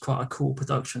Eurovision, it's quite a cool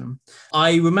production.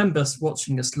 I remember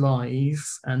watching this live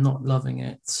and not loving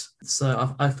it.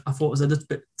 So I thought it was a little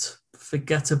bit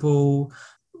forgettable.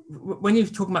 When you're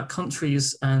talking about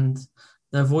countries and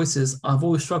their voices, I've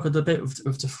always struggled a bit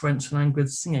with the French language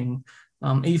singing.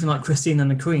 Even like Christine and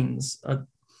the Queens. I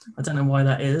don't know why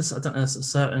that is. I don't know if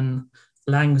there's certain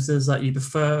languages that you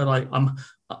prefer. Like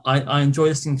I enjoy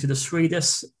listening to the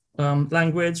Swedish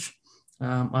language.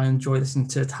 I enjoy listening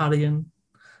to Italian,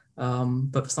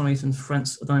 but for some reason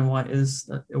French, I don't know why it is,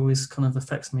 that it always kind of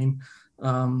affects me.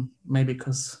 Maybe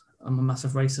because I'm a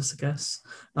massive racist, I guess.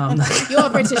 You're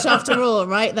British after all,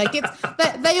 right? Like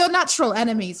they're your natural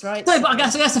enemies, right? No, but I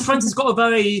guess the French has got a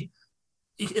very.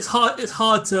 It's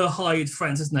hard to hide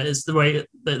French, isn't it? It's the way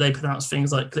that they pronounce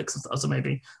things like clicks and stuff. So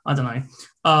maybe, I don't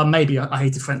know. Maybe I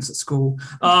hated French at school.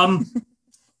 But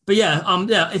yeah.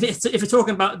 If you're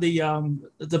talking about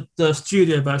the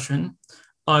studio version,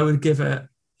 I would give it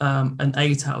an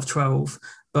 8 out of 12.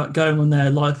 But going on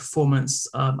their live performance,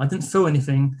 I didn't feel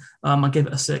anything. I give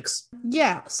it a 6.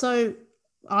 Yeah. So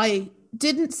I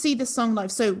didn't see the song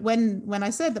live. So when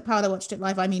I said that Paolo watched it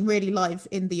live, I mean really live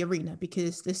in the arena,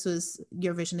 because this was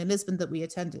Eurovision in Lisbon that we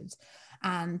attended.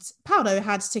 And Paolo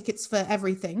had tickets for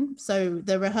everything. So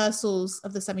the rehearsals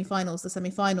of the semi-finals,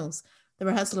 the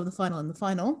rehearsal of the final and the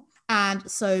final. And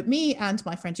so me and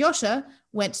my friend Yosha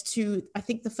went to, I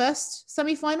think, the first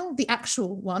semi-final, the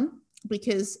actual one,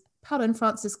 because Paolo and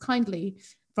Francis,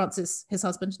 his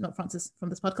husband, not Francis from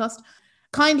this podcast,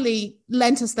 kindly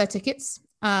lent us their tickets.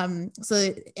 And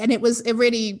it was a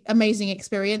really amazing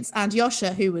experience. And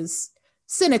Yosha, who was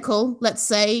cynical, let's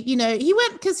say, he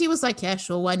went because he was like, yeah,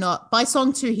 sure, why not? By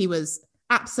song 2, he was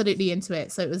absolutely into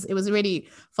it. So it was really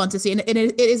fun to see. And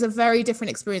it is a very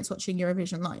different experience watching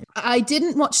Eurovision live. I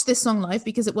didn't watch this song live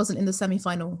because it wasn't in the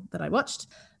semi-final that I watched.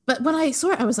 But when I saw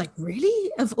it, I was like,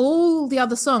 really? Of all the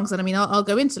other songs, and I mean, I'll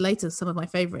go into later some of my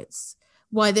favorites.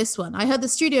 Why this one? I heard the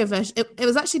studio version. It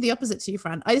was actually the opposite to you,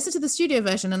 Fran. I listened to the studio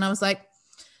version and I was like,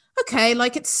 okay,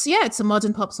 like it's a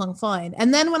modern pop song, fine.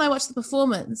 And then when I watched the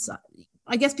performance,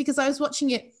 I guess because I was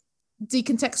watching it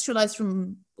decontextualized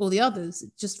from all the others,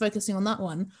 just focusing on that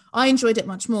one, I enjoyed it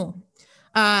much more.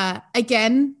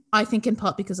 Again, I think in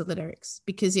part because of the lyrics,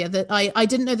 because I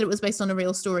didn't know that it was based on a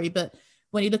real story, but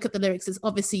when you look at the lyrics, it's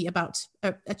obviously about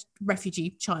a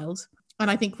refugee child. And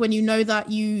I think when you know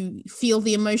that, you feel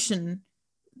the emotion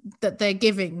that they're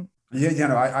giving.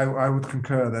 I would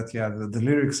concur that the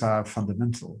lyrics are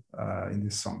fundamental in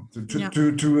this song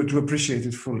to appreciate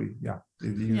it fully.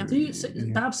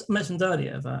 Babs mentioned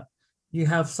earlier that you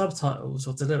have subtitles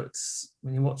of the lyrics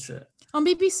when you watch it on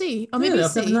BBC. Really? I've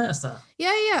never noticed that.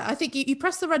 Yeah. I think you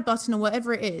press the red button or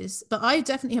whatever it is, but I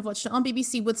definitely have watched it on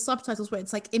BBC with subtitles where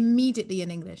it's like immediately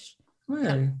in English.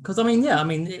 Really? Because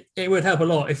it would help a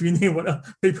lot if you knew what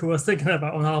people were thinking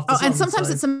about on half the song. And sometimes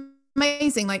it's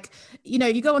amazing. Like,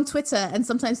 you go on Twitter and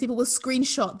sometimes people will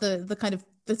screenshot the kind of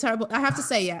the terrible. I have to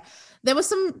say, there were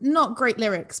some not great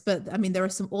lyrics, but I mean, there are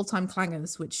some all-time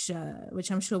clangers, which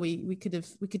I'm sure we could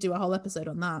do a whole episode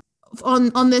on that.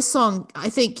 On this song, I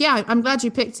think, I'm glad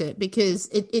you picked it because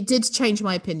it did change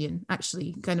my opinion,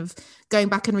 actually, kind of going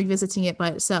back and revisiting it by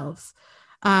itself.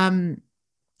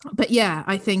 But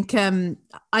I think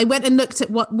I went and looked at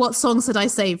what songs had I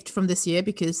saved from this year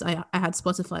because I had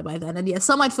Spotify by then. And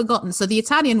some I'd forgotten. So the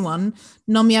Italian one,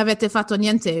 Non mi avete fatto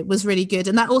niente, was really good.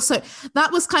 And that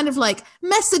was kind of like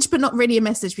message, but not really a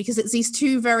message because it's these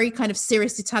two very kind of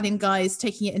serious Italian guys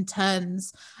taking it in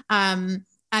turns.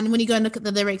 And when you go and look at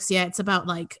the lyrics, it's about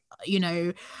like,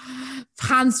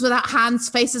 hands without hands,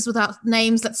 faces without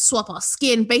names. Let's swap our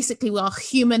skin. Basically, we are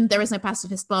human. There is no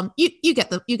pacifist bomb. You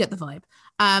get the vibe.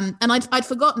 And I'd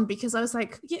forgotten because I was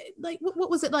like, what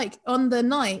was it like on the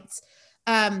night?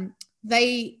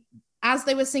 As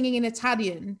they were singing in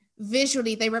Italian,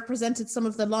 visually they represented some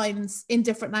of the lines in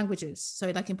different languages,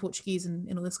 so like in Portuguese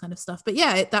and all this kind of stuff. But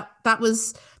that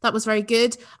was very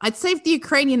good. I'd saved the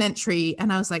Ukrainian entry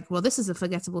and I was like, well, this is a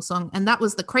forgettable song, and that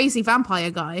was the crazy vampire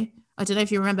guy. I don't know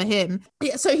if you remember him.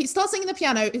 So he starts singing the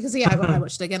piano because I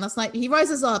watched it again last night. He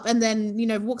rises up and then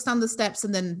walks down the steps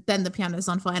and then the piano's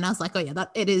on fire. And I was like,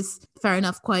 that it is fair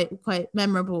enough, quite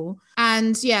memorable.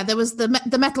 And there was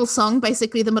the metal song,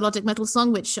 basically the melodic metal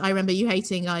song, which I remember you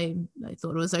hating. I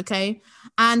thought it was okay.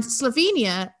 And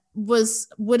Slovenia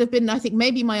would have been, I think,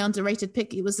 maybe my underrated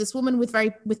pick. It was this woman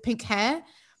with pink hair,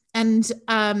 and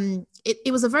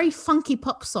it was a very funky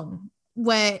pop song,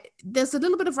 where there's a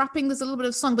little bit of rapping, there's a little bit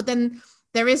of song, but then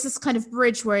there is this kind of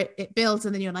bridge where it builds,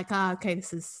 and then you're like, okay,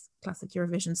 this is classic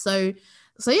Eurovision. So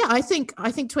I think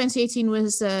 2018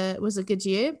 was a good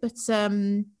year, but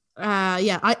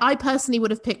I personally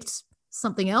would have picked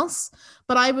something else,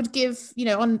 but I would give,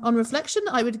 on reflection,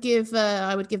 I would give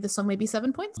this song maybe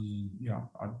 7 points.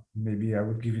 Maybe I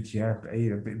would give it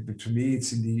 8. But to me,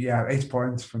 it's in the 8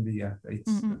 points from the 8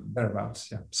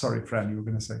 thereabouts. Sorry, Fran, you were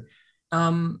going to say.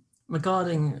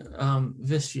 Regarding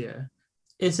this year,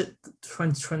 is it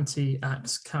 2020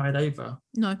 acts carried over?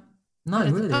 No,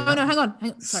 really. Oh no, hang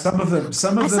on. Sorry. Some of them.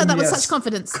 I said that with such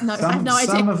confidence. No, I have no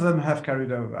idea. Some of them have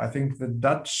carried over. I think the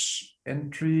Dutch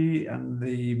entry and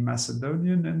the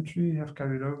Macedonian entry have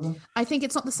carried over. I think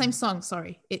it's not the same song.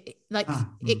 Sorry,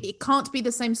 it can't be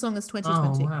the same song as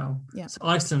 2020. Oh wow! Yeah, so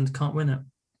Iceland can't win it.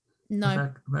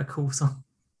 No, very cool song.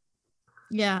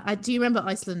 Yeah, do you remember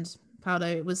Iceland, Paolo?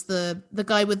 It was the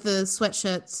guy with the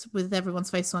sweatshirts with everyone's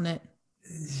face on it.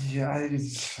 Yeah, I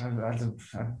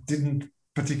didn't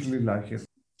particularly like it.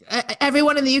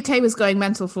 Everyone in the UK was going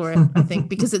mental for it, I think,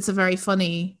 because it's a very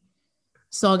funny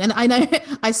song. And I know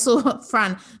I saw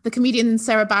Fran, the comedian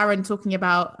Sarah Barron, talking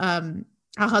about her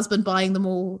husband buying them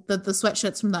all the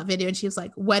sweatshirts from that video, and she was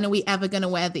like, when are we ever going to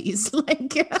wear these?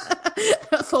 Like,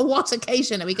 for what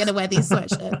occasion are we going to wear these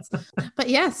sweatshirts? But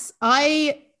yes,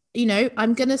 I'm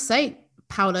going to say,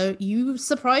 Paolo, you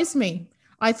surprised me.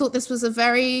 I thought this was a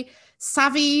very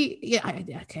savvy.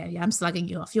 I'm slagging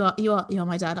you off. You're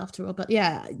my dad after all. But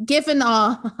yeah, given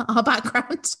our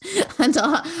background and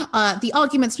the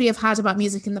arguments we have had about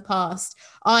music in the past,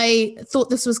 I thought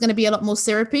this was going to be a lot more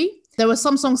syrupy. There were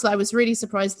some songs that I was really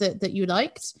surprised that you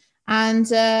liked.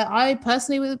 And I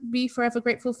personally would be forever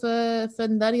grateful for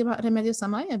learning about Remedios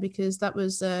Amaya, because that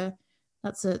was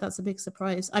that's a big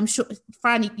surprise. I'm sure,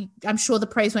 Fran, I'm sure the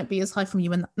praise won't be as high from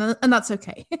you, and that's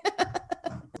okay.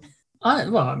 I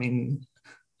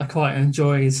quite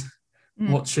enjoyed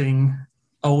watching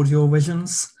old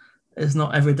Eurovisions. It's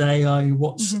not every day I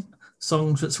watch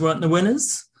songs which weren't the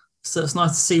winners. So it's nice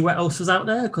to see what else was out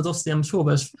there, because obviously I'm sure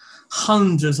there's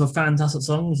hundreds of fantastic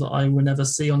songs that I will never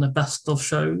see on the best of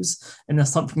shows, and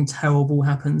there's something terrible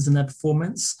happens in their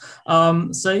performance.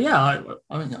 So yeah,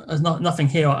 I mean, there's nothing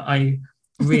here I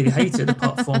really hated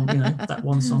apart from that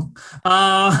one song.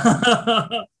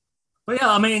 But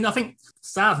yeah, I mean, I think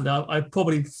sadly I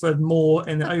probably preferred more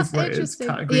in the overrated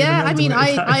category. Yeah, I mean,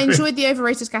 I category. enjoyed the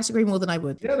overrated category more than I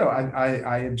would. Yeah, no,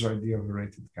 I enjoyed the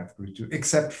overrated category too,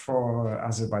 except for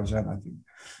Azerbaijan, I think.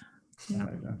 Yeah.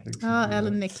 I think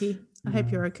Ellen, Nikki, I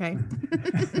hope you're okay.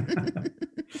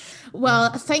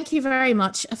 Well, thank you very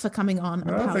much for coming on,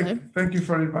 Paolo. Thank you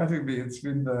for inviting me. It's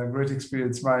been a great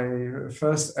experience. My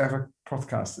first ever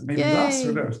podcast. Maybe Yay. last,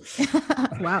 who knows?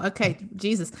 Wow, okay,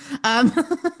 Jesus.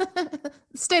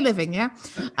 Stay living, yeah?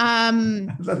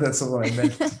 That's all I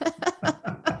meant.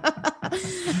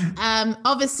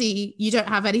 Obviously, you don't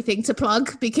have anything to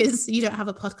plug because you don't have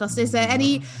a podcast. Is there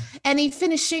any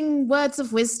finishing words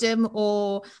of wisdom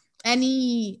or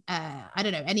any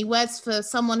any words for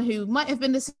someone who might have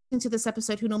been listening to this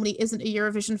episode who normally isn't a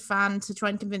Eurovision fan, to try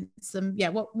and convince them? Yeah,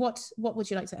 what would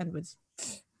you like to end with?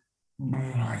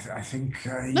 I think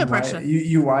no pressure.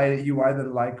 You either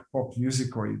like pop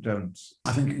music or you don't.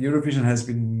 I think Eurovision has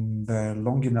been there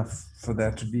long enough for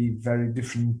there to be very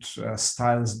different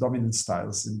styles, dominant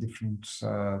styles in different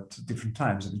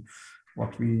times. And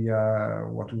what we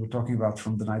were talking about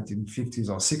from the 1950s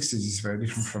or 60s is very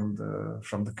different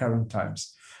from the current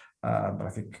times. But I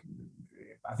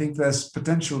think there's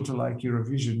potential to like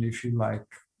Eurovision if you like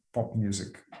pop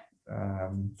music.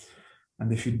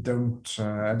 And if you don't,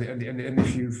 and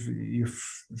if you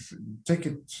take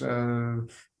it,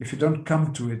 if you don't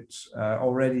come to it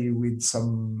already with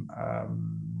some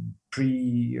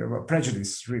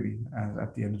prejudice, really,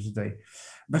 at the end of the day,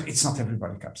 but it's not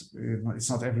it's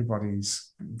not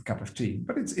everybody's cup of tea.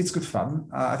 But it's good fun.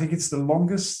 I think it's the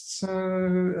longest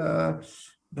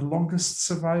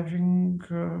surviving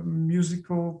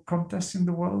musical contest in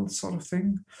the world, sort of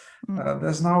thing.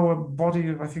 There's now a body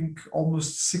of, I think,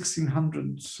 almost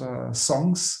 1,600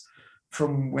 songs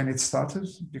from when it started,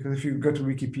 because if you go to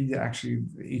Wikipedia, actually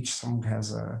each song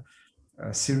has a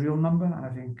serial number. I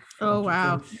think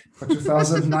for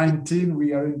 2019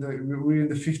 we're in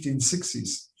the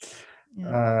 1560s.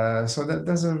 Yeah. So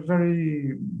there's a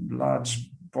very large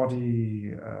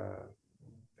body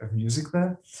of music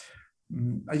there.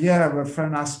 A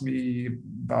friend asked me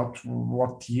about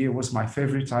what year was my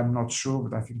favorite. I'm not sure,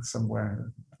 but I think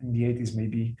somewhere in the 80s,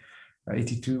 maybe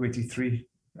 82, 83.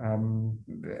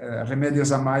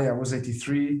 Remedios Amaya was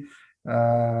 83.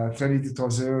 Crédit du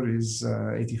Trésor is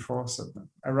 84, so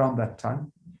around that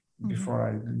time, before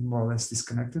I more or less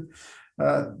disconnected.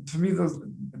 For me,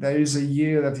 there is a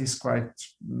year that is quite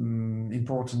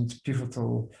important,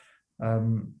 pivotal,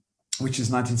 which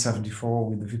is 1974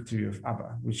 with the victory of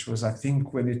ABBA, which was, I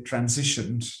think, when it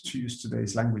transitioned, to use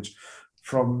today's language,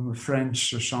 from French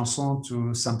chanson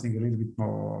to something a little bit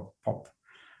more pop.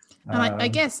 And I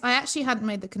guess I actually hadn't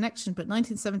made the connection, but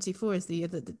 1974 is the year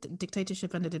that the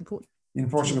dictatorship ended in Portugal. In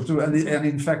Portugal too, and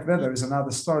in fact there is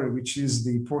another story, which is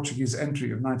the Portuguese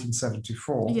entry of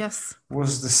 1974. Yes,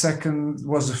 was the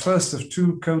first of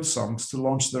two code songs to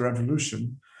launch the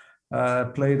revolution.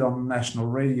 Played on national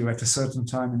radio at a certain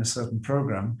time in a certain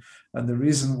program. And the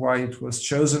reason why it was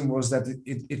chosen was that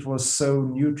it was so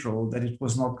neutral that it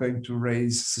was not going to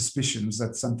raise suspicions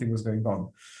that something was going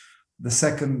on. The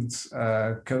second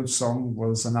code song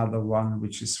was another one,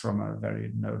 which is from a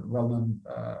very well-known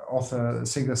author,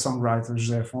 singer-songwriter,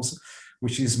 José Afonso,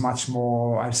 which is much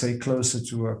more, I'd say, closer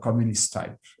to a communist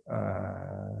type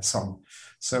song.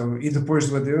 So E Depois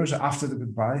do Adeus, After the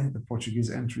Goodbye, the Portuguese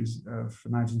entries of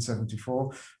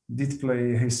 1974, did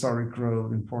play a historic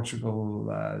role in Portugal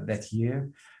that year.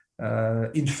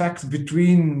 In fact,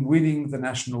 between winning the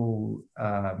national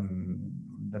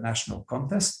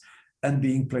contest and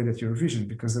being played at Eurovision,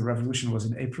 because the revolution was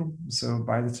in April. So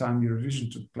by the time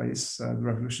Eurovision took place, the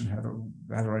revolution had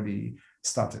already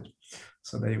started.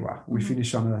 So there you are. We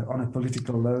finish on a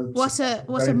political note. What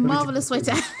a marvelous way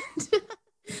to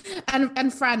end.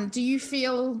 And Fran, do you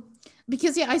feel,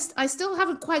 because I still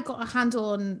haven't quite got a handle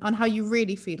on how you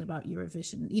really feel about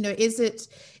Eurovision. You know, is it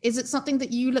something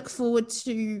that you look forward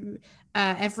to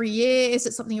every year? Is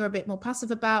it something you're a bit more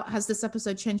passive about? Has this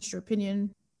episode changed your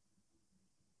opinion?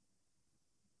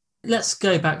 Let's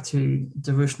go back to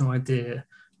the original idea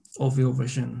of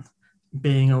Eurovision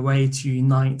being a way to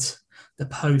unite the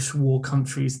post-war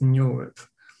countries in Europe.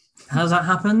 Has that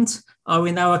happened? Are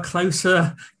we now a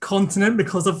closer continent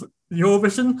because of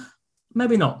Eurovision?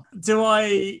 Maybe not. Do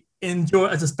I enjoy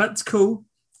it as a spectacle?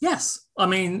 Yes. I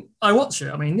mean, I watch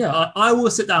it. I mean, yeah, I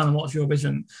will sit down and watch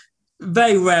Eurovision.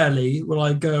 Very rarely will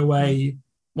I go away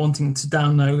wanting to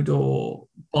download or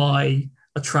buy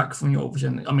a track from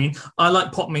Eurovision. I mean, I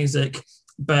like pop music,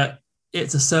 but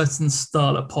it's a certain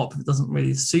style of pop that doesn't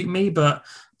really suit me. But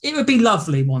it would be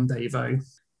lovely one day, though.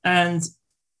 And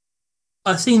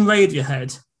I've seen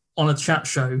Radiohead on a chat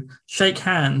show shake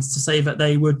hands to say that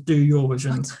they would do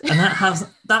Eurovision, and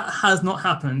that has not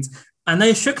happened. And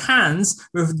they shook hands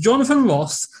with Jonathan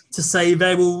Ross to say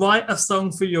they will write a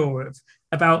song for Europe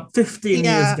about 15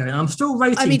 years ago. And I'm still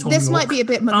rating I mean, Tom this York. might be a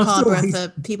bit macabre for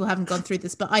people who haven't gone through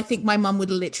this, but I think my mum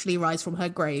would literally rise from her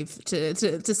grave to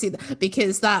see that,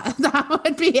 because that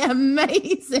would be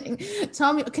amazing.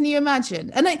 Tom, can you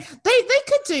imagine? And they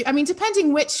could do, I mean,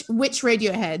 depending which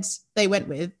Radiohead they went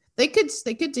with, they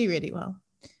could do really well.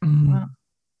 Wow.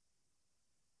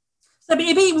 It'd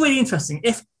be really interesting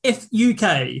if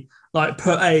UK like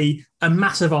put a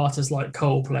massive artist like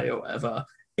Coldplay or whatever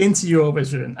into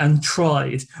Eurovision and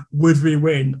tried, would we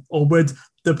win, or would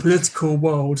the political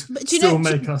world still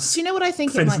make us? Do you know what I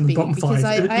think it might be? Because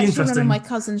I actually remember my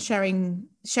cousin sharing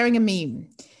a meme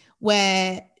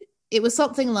where it was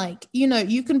something like, you know,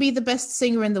 you can be the best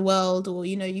singer in the world, or,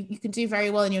 you know, you can do very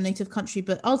well in your native country,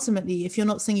 but ultimately, if you're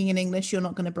not singing in English, you're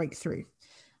not going to break through.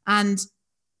 And,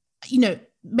 you know,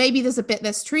 maybe there's a bit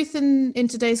less truth in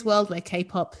today's world where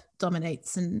K-pop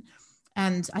dominates, and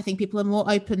I think people are more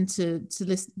open to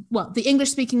listen. Well, the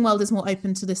English-speaking world is more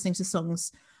open to listening to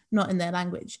songs not in their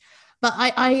language. But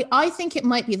I think it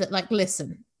might be that, like,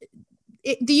 listen,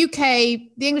 the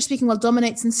UK, the English-speaking world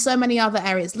dominates in so many other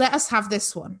areas. Let us have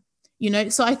this one, you know?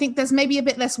 So I think there's maybe a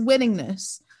bit less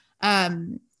willingness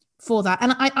for that.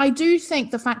 And I do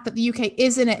think the fact that the UK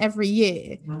is in it every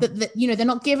year, that you know, they're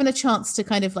not given a chance to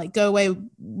kind of like go away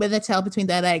with their tail between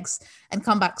their legs and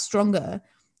come back stronger.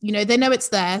 You know, they know it's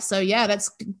there. So yeah, let's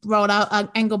roll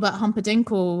out Engelbert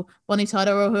Humperdinck or Bonnie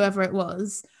Tyler or whoever it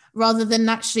was, rather than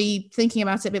actually thinking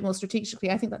about it a bit more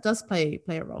strategically. I think that does play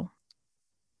a role.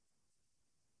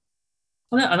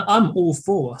 And I'm all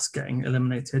for us getting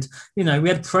eliminated. You know, we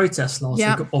had protests last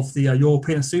week of the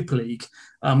European Super League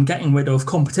getting rid of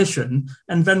competition,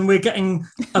 and then we're getting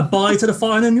a bye to the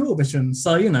final in Eurovision.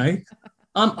 So, you know,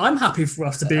 I'm happy for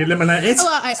us to be eliminated.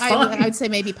 Well, I would say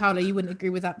maybe, Paolo, you wouldn't agree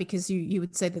with that, because you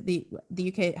would say that the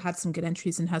UK had some good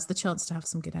entries and has the chance to have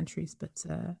some good entries, but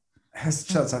has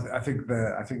a chance. I think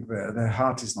their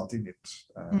heart is not in it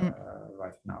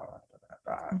right now.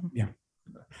 Yeah.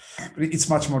 But it's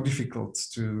much more difficult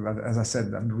to, as I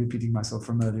said, I'm repeating myself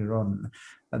from earlier on.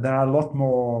 There are a lot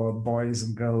more boys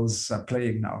and girls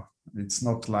playing now. It's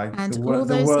not like the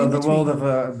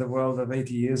world of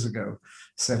 80 years ago,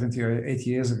 70 or 80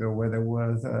 years ago, where there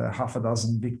were half a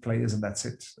dozen big players and that's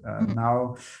it.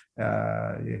 Now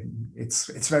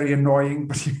it's very annoying,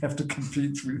 but you have to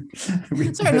compete with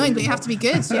it's very annoying, but you have to be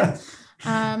good. Yeah.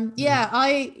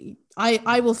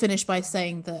 I will finish by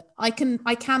saying that I can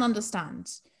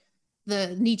understand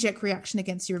the knee-jerk reaction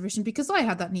against Eurovision, because I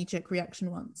had that knee-jerk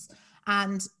reaction once.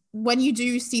 And when you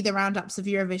do see the roundups of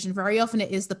Eurovision, very often it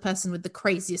is the person with the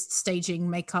craziest staging,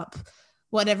 makeup,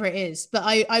 whatever it is. But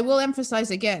I will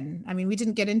emphasize again, I mean, we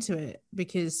didn't get into it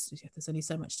because there's only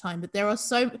so much time, but there are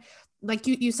so, like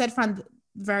you said, Fran,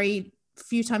 very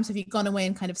few times have you gone away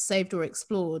and kind of saved or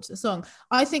explored a song.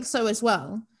 I think so as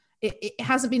well. It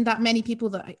hasn't been that many people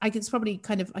that I could probably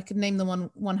I could name them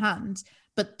on one hand,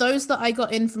 but those that I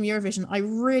got in from Eurovision, I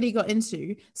really got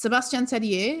into. Sébastien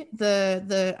Tellier,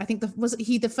 was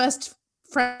he the first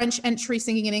French entry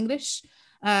singing in English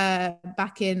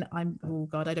back in, I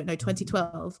don't know,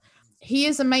 2012. He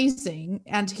is amazing,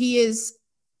 and he's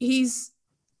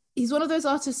one of those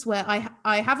artists where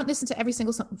I haven't listened to every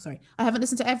single song. I haven't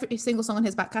listened to every single song on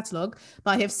his back catalogue,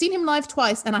 but I have seen him live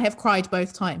twice, and I have cried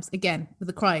both times, again, with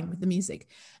the crying, with the music.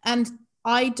 And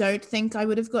I don't think I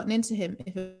would have gotten into him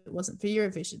if it wasn't for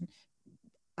Eurovision.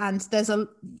 And there's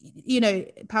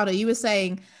Paolo, you were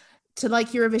saying to like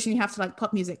Eurovision, you have to like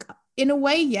pop music. In a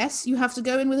way, yes, you have to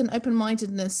go in with an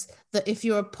open-mindedness that if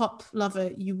you're a pop lover,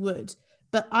 you would.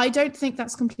 But I don't think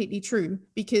that's completely true,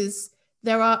 because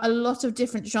there are a lot of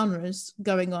different genres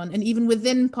going on. And even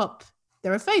within pop,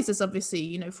 there are phases,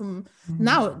 obviously, from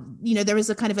now, there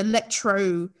is a kind of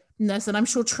electro-ness, and I'm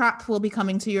sure trap will be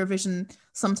coming to Eurovision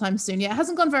sometime soon. Yeah, it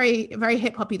hasn't gone very, very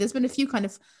hip-hoppy. There's been a few kind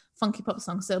of funky pop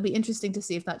songs, so it'll be interesting to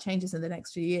see if that changes in the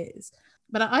next few years.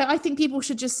 But I think people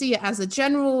should just see it as a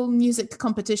general music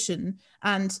competition.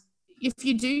 And if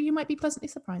you do, you might be pleasantly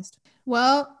surprised.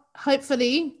 Well,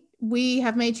 hopefully we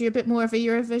have made you a bit more of a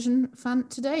Eurovision fan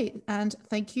today. And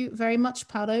thank you very much,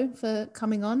 Paolo, for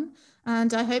coming on.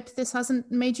 And I hope this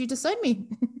hasn't made you disown me.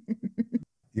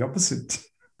 The opposite.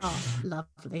 Oh,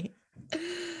 lovely.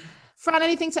 Fran,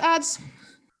 anything to add?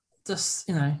 Just,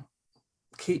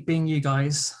 keep being you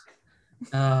guys.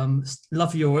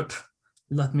 Love Europe.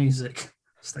 Love music.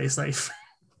 Stay safe.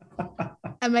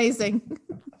 Amazing.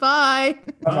 Bye.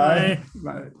 Bye.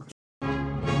 Bye.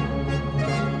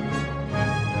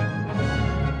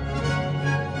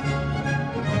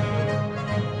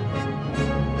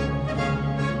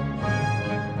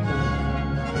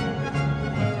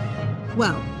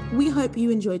 Well, we hope you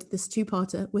enjoyed this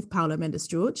two-parter with Paulo Mendes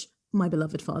George, my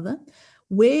beloved father.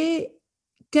 We're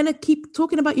going to keep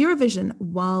talking about Eurovision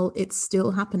while it's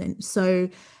still happening. So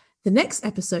the next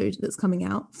episode that's coming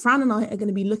out, Fran and I are going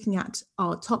to be looking at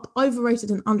our top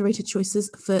overrated and underrated choices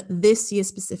for this year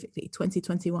specifically,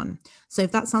 2021. So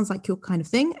if that sounds like your kind of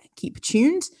thing, keep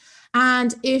tuned.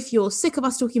 And if you're sick of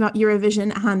us talking about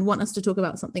Eurovision and want us to talk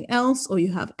about something else, or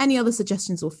you have any other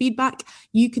suggestions or feedback,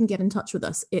 you can get in touch with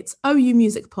us. It's OU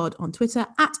Music Pod on Twitter,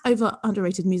 at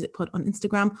 @overunderatedmusicpod on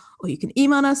Instagram, or you can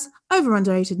email us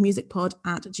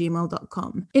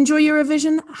overunderatedmusicpod@gmail.com. Enjoy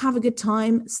Eurovision, have a good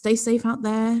time, stay safe out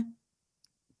there.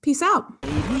 Peace out.